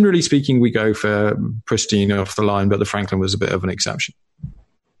generally speaking, we go for pristine off the line, but the Franklin was a bit of an exception.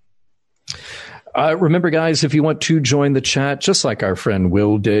 Remember, guys, if you want to join the chat, just like our friend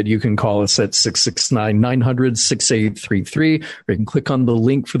Will did, you can call us at 669-900-6833, or you can click on the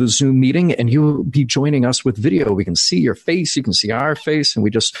link for the Zoom meeting, and you'll be joining us with video. We can see your face, you can see our face, and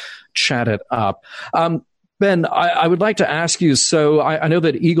we just chat it up. Ben, I would like to ask you, so I know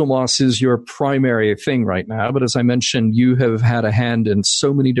that Eaglemoss is your primary thing right now, but as I mentioned, you have had a hand in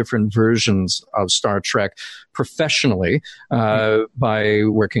so many different versions of Star Trek professionally, by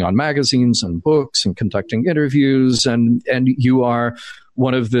working on magazines and books and conducting interviews, and you are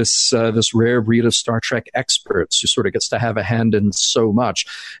one of this rare breed of Star Trek experts who sort of gets to have a hand in so much.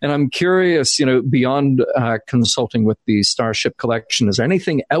 And I'm curious, beyond consulting with the Starship Collection, is there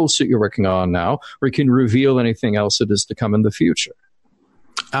anything else that you're working on now, or you can reveal anything else that is to come in the future?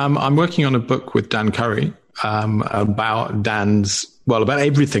 I'm working on a book with Dan Curry about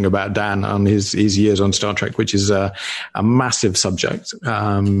everything about Dan on his years on Star Trek, which is a massive subject.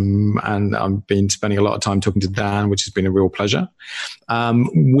 And I've been spending a lot of time talking to Dan, which has been a real pleasure.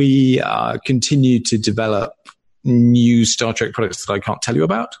 We continue to develop new Star Trek products that I can't tell you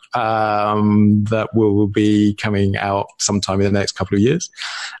about, that will be coming out sometime in the next couple of years.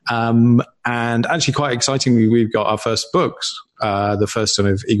 And actually, quite excitingly, we've got our first books, the first sort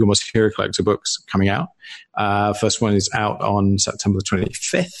of Eaglemoss Hero Collector books coming out. First one is out on September the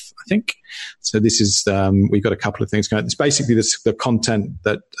 25th, I think. So this is, we've got a couple of things going. It's basically the content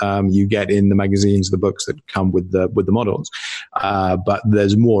that you get in the magazines, the books that come with the models. But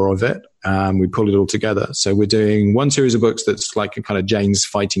there's more of it. We pull it all together. So we're doing one series of books that's like a kind of Jane's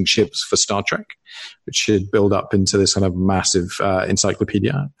Fighting Ships for Star Trek, which should build up into this kind of massive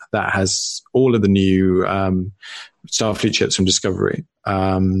encyclopedia that has all of the new Starfleet ships from Discovery,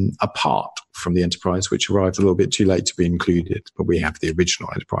 apart from the Enterprise, which arrived a little bit too late to be included, but we have the original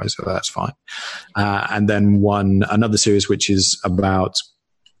Enterprise, so that's fine. And then another series which is about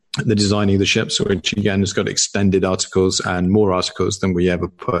the designing of the ships, which again has got extended articles and more articles than we ever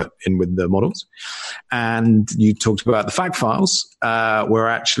put in with the models. And you talked about the fact files. We're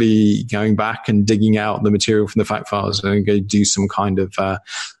actually going back and digging out the material from the fact files and going to do some kind of,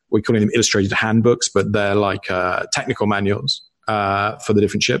 we're calling them illustrated handbooks, but they're like technical manuals for the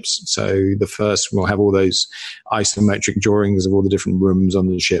different ships. So the first will have all those isometric drawings of all the different rooms on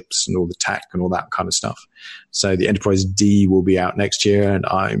the ships and all the tech and all that kind of stuff. So the Enterprise D will be out next year, and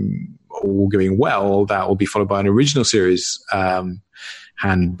I'm all going well. That will be followed by an original series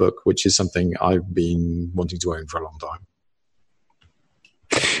handbook, which is something I've been wanting to own for a long time.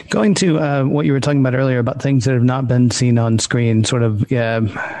 Going to what you were talking about earlier about things that have not been seen on screen, sort of,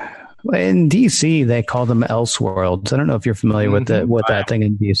 in DC, they call them Elseworlds. I don't know if you're familiar with that thing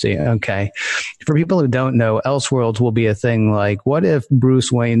in DC. Okay. For people who don't know, Elseworlds will be a thing like, what if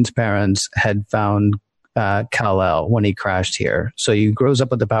Bruce Wayne's parents had found Kal-El when he crashed here? So he grows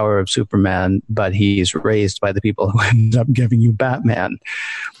up with the power of Superman, but he's raised by the people who end up giving you Batman.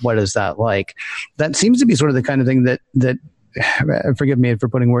 What is that like? That seems to be sort of the kind of thing that forgive me for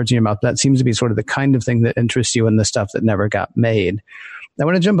putting words in your mouth, that seems to be sort of the kind of thing that interests you in the stuff that never got made. I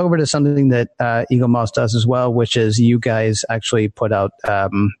want to jump over to something that Eagle Moss does as well, which is you guys actually put out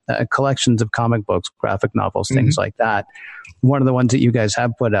collections of comic books, graphic novels, things like that. One of the ones that you guys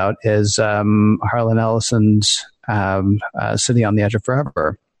have put out is Harlan Ellison's City on the Edge of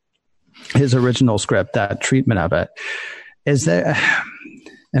Forever. His original script, that treatment of it. Is there,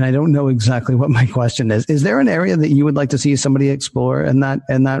 and I don't know exactly what my question is there an area that you would like to see somebody explore in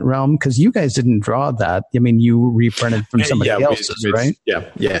that realm? Because you guys didn't draw that. I mean, you reprinted from somebody else's, right?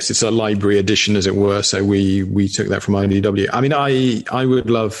 Yes, it's a library edition, as it were. So we took that from IDW. I mean, I would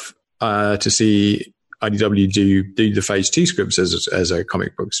love to see IDW do the Phase 2 scripts as a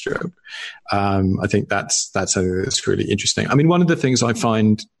comic book strip. I think that's really interesting. I mean, one of the things I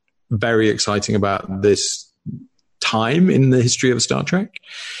find very exciting about this time in the history of Star Trek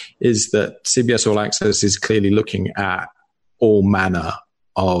is that CBS All Access is clearly looking at all manner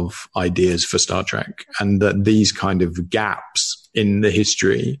of ideas for Star Trek, and that these kind of gaps in the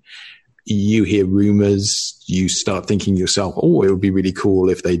history, you hear rumors, you start thinking yourself, oh, it would be really cool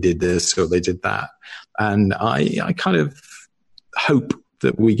if they did this or they did that. And I kind of hope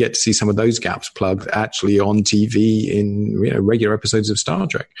that we get to see some of those gaps plugged actually on TV in regular episodes of Star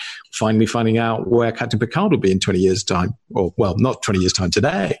Trek. Finally finding out where Captain Picard will be in 20 years' time. Or, well, not 20 years' time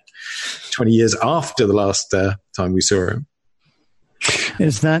today. 20 years after the last time we saw him.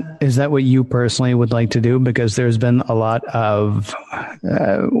 Is that what you personally would like to do? Because there's been a lot of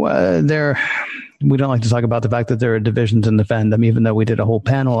we don't like to talk about the fact that there are divisions in the fandom, even though we did a whole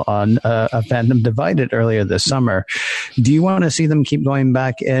panel on a fandom divided earlier this summer. Do you want to see them keep going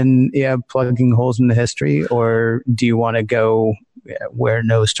back and plugging holes in the history, or do you want to go where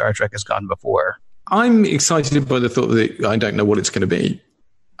no Star Trek has gone before? I'm excited by the thought that I don't know what it's going to be.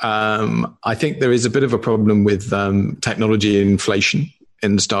 I think there is a bit of a problem with technology inflation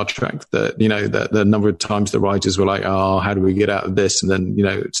in Star Trek, that, the number of times the writers were like, oh, how do we get out of this? And then,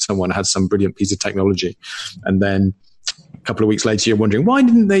 someone had some brilliant piece of technology. And then a couple of weeks later, you're wondering, why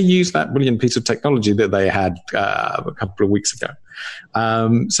didn't they use that brilliant piece of technology that they had a couple of weeks ago?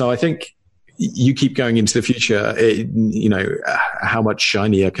 So I think you keep going into the future, how much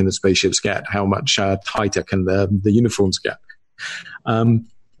shinier can the spaceships get? How much tighter can the uniforms get?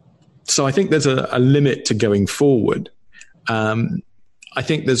 So I think there's a limit to going forward. I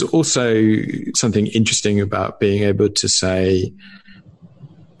think there's also something interesting about being able to say,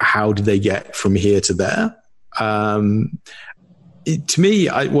 how do they get from here to there? To me,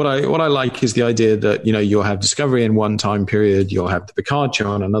 what I like is the idea that, you'll have Discovery in one time period, you'll have the Picard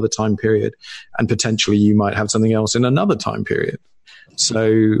show in another time period, and potentially you might have something else in another time period. So,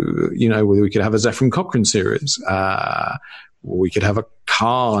 we could have a Zefram Cochrane series, we could have a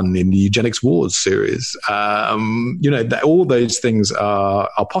Khan in the Eugenics Wars series. All those things are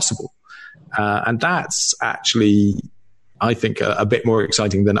possible. And that's actually, I think, a bit more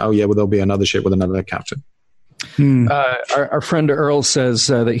exciting than, there'll be another ship with another captain. Our friend Earl says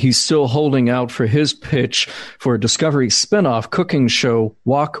that he's still holding out for his pitch for a Discovery spinoff cooking show,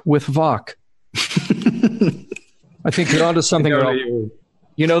 Wok with Vok. I think you're onto something, Earl.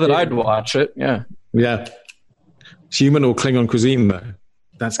 That I'd watch it. Yeah. Yeah. Human or Klingon cuisine, though.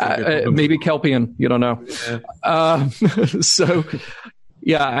 That's maybe Kelpian. You don't know. Yeah. So,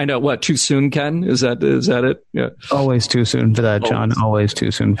 yeah, I know. What, too soon, Ken? Is that it? Yeah. Always too soon for that, John. Always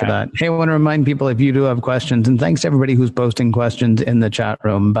too soon for that. Hey, I want to remind people, if you do have questions, and thanks to everybody who's posting questions in the chat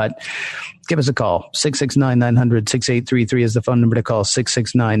room, but give us a call. 669-900-6833 is the phone number to call.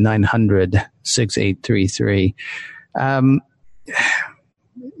 669-900-6833.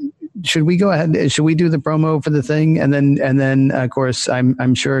 Should we go ahead? Should we do the promo for the thing? And then of course,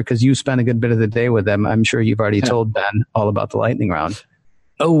 I'm sure, because you spent a good bit of the day with them, I'm sure you've already told Ben all about the lightning round.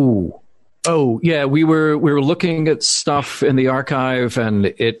 Oh, yeah. We were looking at stuff in the archive, and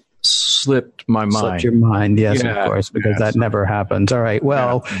it slipped my mind. Slipped your mind, yes, of course, because that never happens. All right.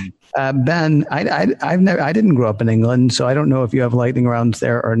 Well, Ben, I didn't grow up in England, so I don't know if you have lightning rounds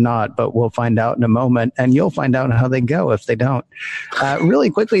there or not, but we'll find out in a moment, and you'll find out how they go if they don't. Really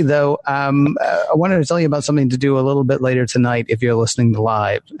quickly, though, I wanted to tell you about something to do a little bit later tonight if you're listening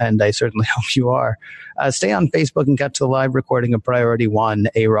live, and I certainly hope you are. Stay on Facebook and catch the live recording of Priority One,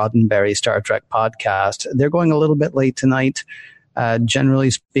 a Roddenberry Star Trek podcast. They're going a little bit late tonight.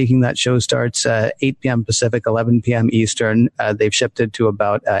 Generally speaking, that show starts 8 p.m. Pacific, 11 p.m. Eastern. They've shifted to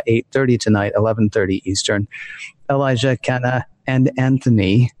about 8:30 tonight, 11:30 Eastern. Elijah, Kenna, and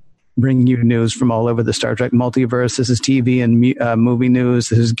Anthony bring you news from all over the Star Trek multiverse. This is TV and movie news.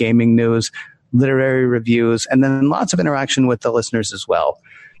 This is gaming news, literary reviews, and then lots of interaction with the listeners as well.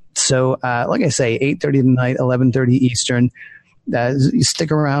 So, like I say, 8:30 tonight, 11:30 Eastern.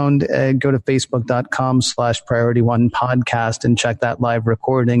 Stick around, go to facebook.com/Priority1 podcast and check that live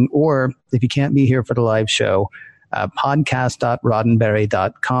recording. Or if you can't be here for the live show,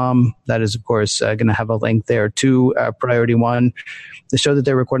 podcast.roddenberry.com. That is, of course, going to have a link there to Priority One. The show that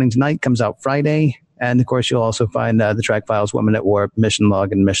they're recording tonight comes out Friday. And, of course, you'll also find the Track Files, Women at Warp, Mission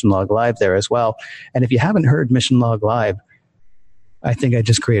Log, and Mission Log Live there as well. And if you haven't heard Mission Log Live, I think I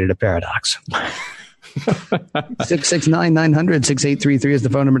just created a paradox. 669-900-6833 is the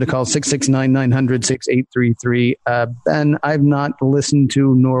phone number to call. 669-900-6833. Ben, I've not listened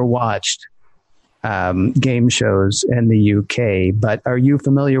to nor watched game shows in the UK, but are you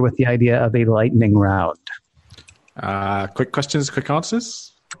familiar with the idea of a lightning round? Quick questions, quick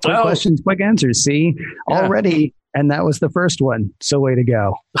answers? Quick questions, quick answers. See? Yeah. Already, and that was the first one. So way to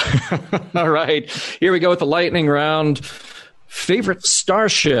go. All right. Here we go with the lightning round. Favorite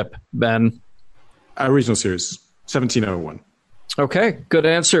starship, Ben? Original series, 1701. Okay, good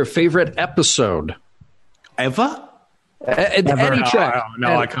answer. Favorite episode? Ever? Any track.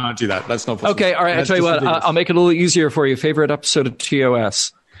 No, I can't do that. That's not possible. Okay, all right. I'll tell you what. I'll make it a little easier for you. Favorite episode of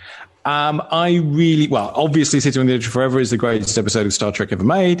TOS? Obviously City on the Edge of Forever is the greatest episode of Star Trek ever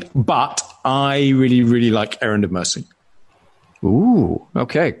made, but I really, really like Errand of Mercy. Ooh,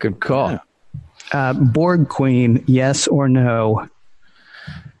 okay, good call. Yeah. Borg Queen, yes or no?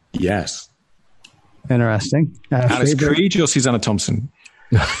 Yes. Interesting. Alice Creed or Susanna Thompson?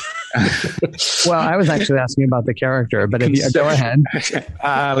 Well, I was actually asking about the character, but if you go ahead.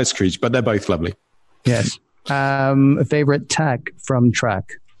 Alice Creed, but they're both lovely. Yes. Favorite tech from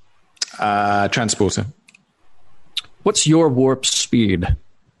Trek? Transporter. What's your warp speed?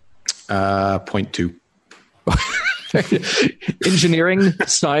 0.2. Engineering,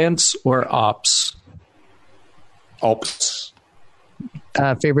 science, or ops? Ops.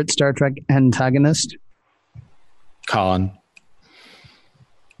 Favorite Star Trek antagonist? Khan.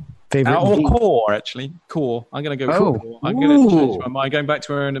 Favorite Core, actually. Core. I'm going to go Core. I'm going to change my mind. Going back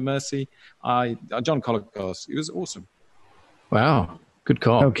to Errand of Mercy, John Colicos. It was awesome. Wow. Good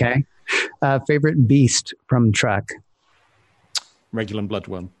call. Okay. Favorite beast from Trek? Regular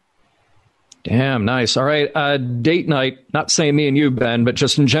Bloodworm. Damn, nice. All right. Date night, not saying me and you, Ben, but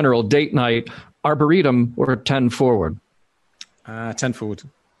just in general, date night, Arboretum or 10 forward? 10 forward.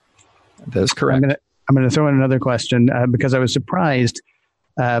 That's correct. I'm going to throw in another question because I was surprised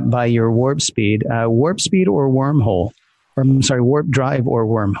by your warp speed. Warp speed or wormhole? Or, I'm sorry, warp drive or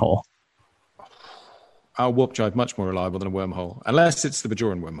wormhole? Our warp drive much more reliable than a wormhole, unless it's the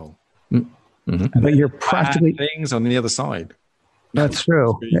Bajoran wormhole. Mm-hmm. But you're practically things on the other side. That's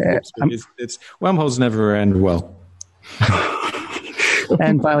true. It's wormholes never end well.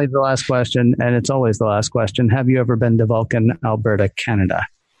 And finally, the last question, and it's always the last question. Have you ever been to Vulcan, Alberta, Canada?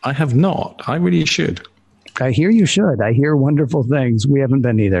 I have not. I really should. I hear you should. I hear wonderful things. We haven't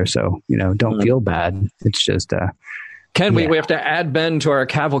been either, so don't feel bad. It's just Ken, we have to add Ben to our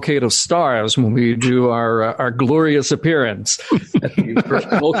cavalcade of stars when we do our glorious appearance at the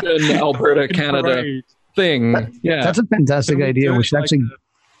Vulcan, Alberta, Canada thing. Yeah, that's a fantastic idea. We should actually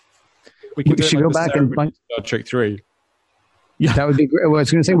we should go back and find Star Trek 3. Yeah, that would be great. Well, I was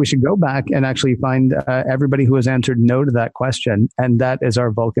going to say we should go back and actually find everybody who has answered no to that question, and that is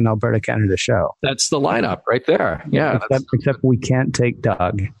our Vulcan, Alberta, Canada show. That's the lineup right there. Yeah, except we can't take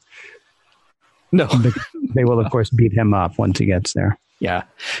Doug. No, they will of course beat him up once he gets there. Yeah.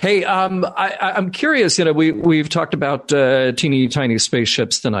 Hey, I'm curious. We've talked about teeny tiny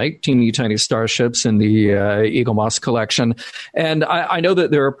spaceships tonight, teeny tiny starships in the Eaglemoss collection, and I know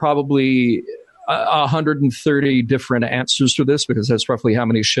that there are probably 130 different answers to this because that's roughly how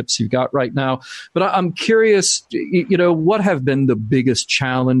many ships you've got right now. But I'm curious, what have been the biggest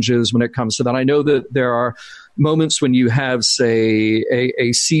challenges when it comes to that? I know that there are moments when you have, say,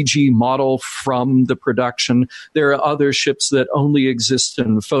 a CG model from the production. There are other ships that only exist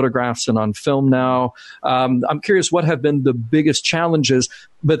in photographs and on film now. I'm curious what have been the biggest challenges,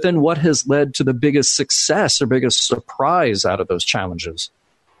 but then what has led to the biggest success or biggest surprise out of those challenges?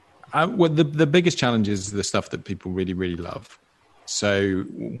 Well, the biggest challenge is the stuff that people really, really love. So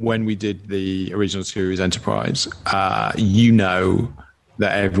when we did the original series Enterprise, that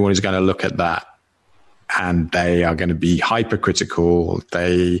everyone is going to look at that and they are going to be hypercritical.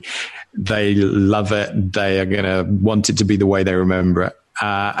 They love it. They are going to want it to be the way they remember it.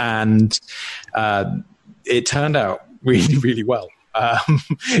 And it turned out really, really well.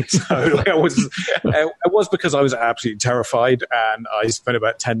 So it was because I was absolutely terrified, and I spent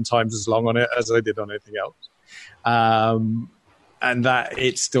about 10 times as long on it as I did on anything else. And that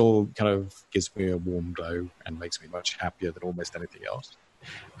it still kind of gives me a warm glow and makes me much happier than almost anything else.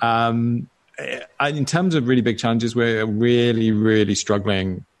 In terms of really big challenges, we're really, really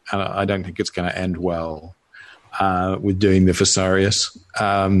struggling. I don't think it's going to end well with doing the Versarius.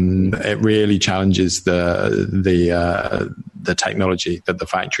 It really challenges the technology that the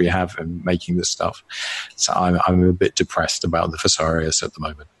factory have in making this stuff. So I'm a bit depressed about the Versarius at the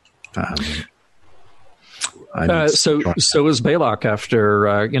moment. So is Balak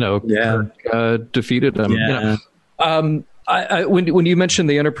after defeated him. Yeah. When you mentioned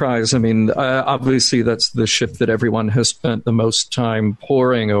the Enterprise, I mean, obviously that's the ship that everyone has spent the most time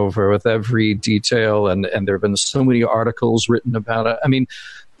poring over with every detail, and there have been so many articles written about it. I mean,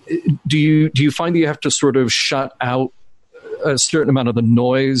 do you find that you have to sort of shut out a certain amount of the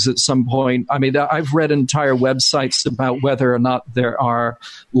noise at some point? I mean, I've read entire websites about whether or not there are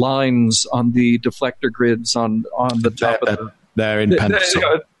lines on the deflector grids on the top of the... They're in pencil.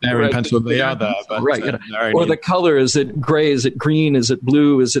 They're in pencil. They are there, but right. Or the color: is it gray? Is it green? Is it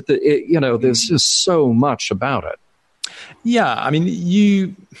blue? Is it there's just so much about it. Yeah, I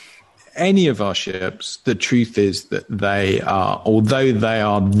mean, any of our ships. The truth is that they are, although they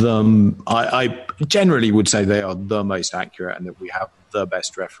are I generally would say they are the most accurate, and that we have the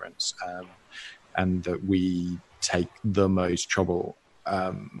best reference, and that we take the most trouble,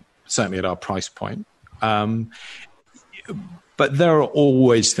 certainly at our price point. But there are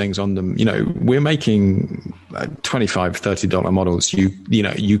always things on them. We're making $25, $30 models.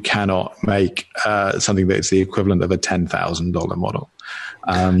 You cannot make something that's the equivalent of a $10,000 model.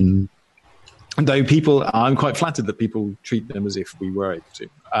 Though I'm quite flattered that people treat them as if we were able to.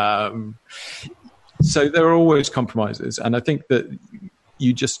 So there are always compromises, and I think that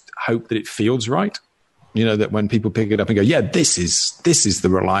you just hope that it feels right. That when people pick it up and go, yeah, this is the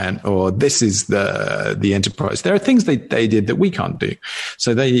Reliant, or this is the Enterprise. There are things they did that we can't do.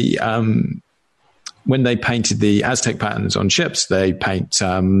 So they, when they painted the Aztec patterns on ships, they paint,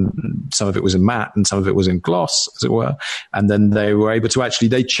 some of it was in matte and some of it was in gloss, as it were. And then they were able to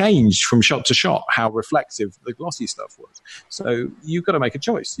they changed from shot to shot how reflective the glossy stuff was. So you've got to make a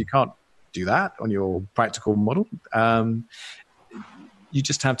choice. You can't do that on your practical model. You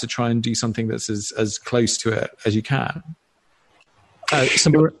just have to try and do something that's as close to it as you can.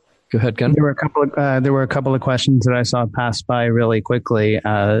 Go ahead, Ken. There were a couple of questions that I saw pass by really quickly.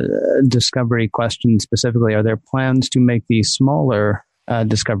 Discovery questions specifically. Are there plans to make these smaller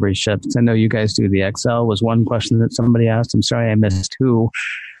Discovery ships? I know you guys do. The XL was one question that somebody asked. I'm sorry I missed who.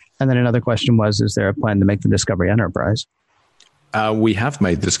 And then another question was, is there a plan to make the Discovery Enterprise? We have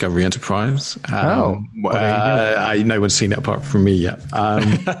made the Discovery Enterprise. No one's seen it apart from me yet.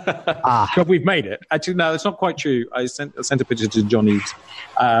 But we've made it. Actually, no, it's not quite true. I sent a picture to John Eads.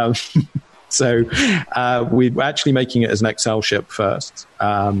 So we're actually making it as an XL ship first.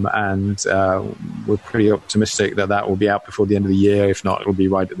 And we're pretty optimistic that will be out before the end of the year. If not, it'll be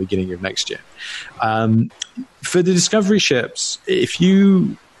right at the beginning of next year. For the Discovery ships, if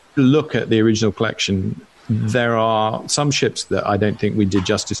you look at the original collection, there are some ships that I don't think we did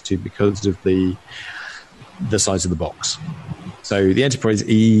justice to because of the size of the box. So the Enterprise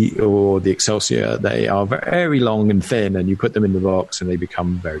E or the Excelsior, they are very long and thin, and you put them in the box and they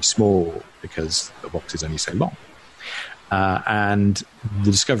become very small because the box is only so long. And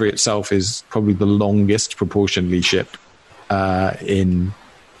the Discovery itself is probably the longest proportionally ship in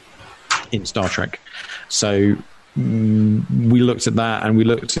Star Trek. So we looked at that, and we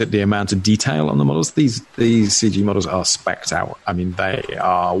looked at the amount of detail on the models. These CG models are specced out. I mean, they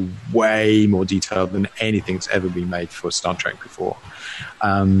are way more detailed than anything that's ever been made for Star Trek before.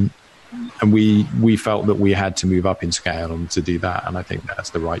 And we felt that we had to move up in scale to do that, and I think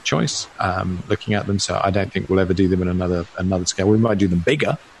that's the right choice. Looking at them, so I don't think we'll ever do them in another scale. We might do them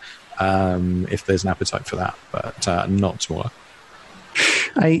bigger if there's an appetite for that, but not smaller.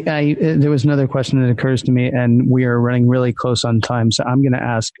 There was another question that occurs to me, and we are running really close on time. So I'm going to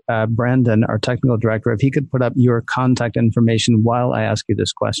ask Brandon, our technical director, if he could put up your contact information while I ask you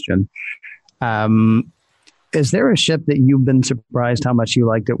this question. Is there a ship that you've been surprised how much you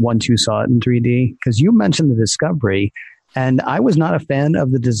liked it once you saw it in 3D? Because you mentioned the Discovery, and I was not a fan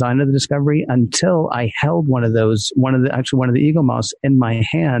of the design of the Discovery until I held one of the Eaglemoss in my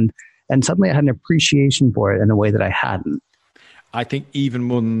hand, and suddenly I had an appreciation for it in a way that I hadn't. I think even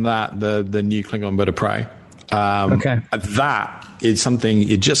more than that, the new Klingon Bird of Prey. That is something,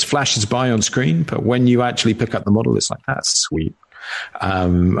 it just flashes by on screen, but when you actually pick up the model, it's like, that's sweet.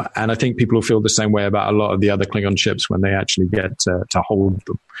 And I think people will feel the same way about a lot of the other Klingon ships when they actually get to hold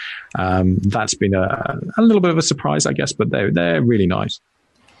them. That's been a little bit of a surprise, I guess, but they're really nice.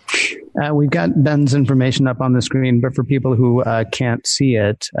 We've got Ben's information up on the screen, but for people who can't see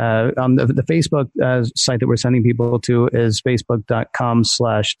it, on the Facebook site that we're sending people to is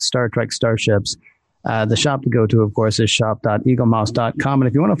facebook.com/Star Trek Starships. The shop to go to, of course, is shop.eaglemouse.com. And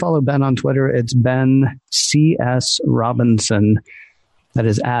if you want to follow Ben on Twitter, it's Ben C.S. Robinson. That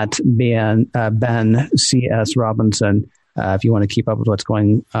is at Ben C.S. Robinson. If you want to keep up with what's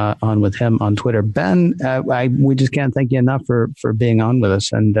going on with him on Twitter. Ben, we just can't thank you enough for being on with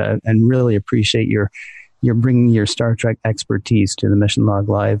us, and really appreciate your bringing your Star Trek expertise to the Mission Log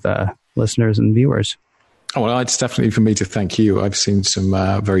Live listeners and viewers. Oh, well, it's definitely for me to thank you. I've seen some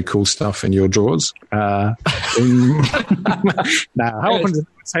very cool stuff in your drawers. Now, how often does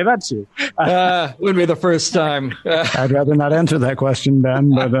I say that to you? Wouldn't be the first time. I'd rather not answer that question,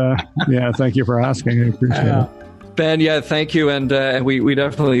 Ben, but yeah, thank you for asking. I appreciate it. Ben, yeah, thank you, and we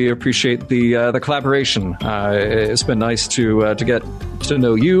definitely appreciate the collaboration. It's been nice to get to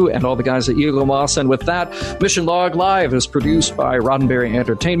know you and all the guys at Eagle Moss. And with that, Mission Log Live is produced by Roddenberry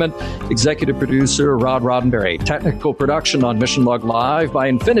Entertainment, executive producer Rod Roddenberry, technical production on Mission Log Live by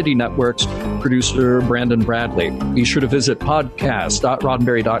Infinity Networks, producer Brandon Bradley. Be sure to visit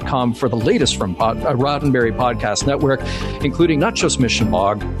podcast.roddenberry.com for the latest from Roddenberry Podcast Network, including not just Mission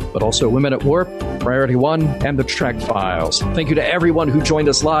Log, but also Women at Warp, Priority One, and the Trek Files. Thank you to everyone who joined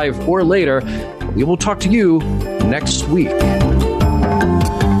us live or later. We will talk to you next week.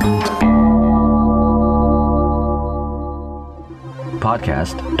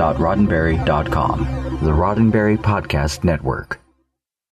 Podcast.roddenberry.com, the Roddenberry Podcast Network.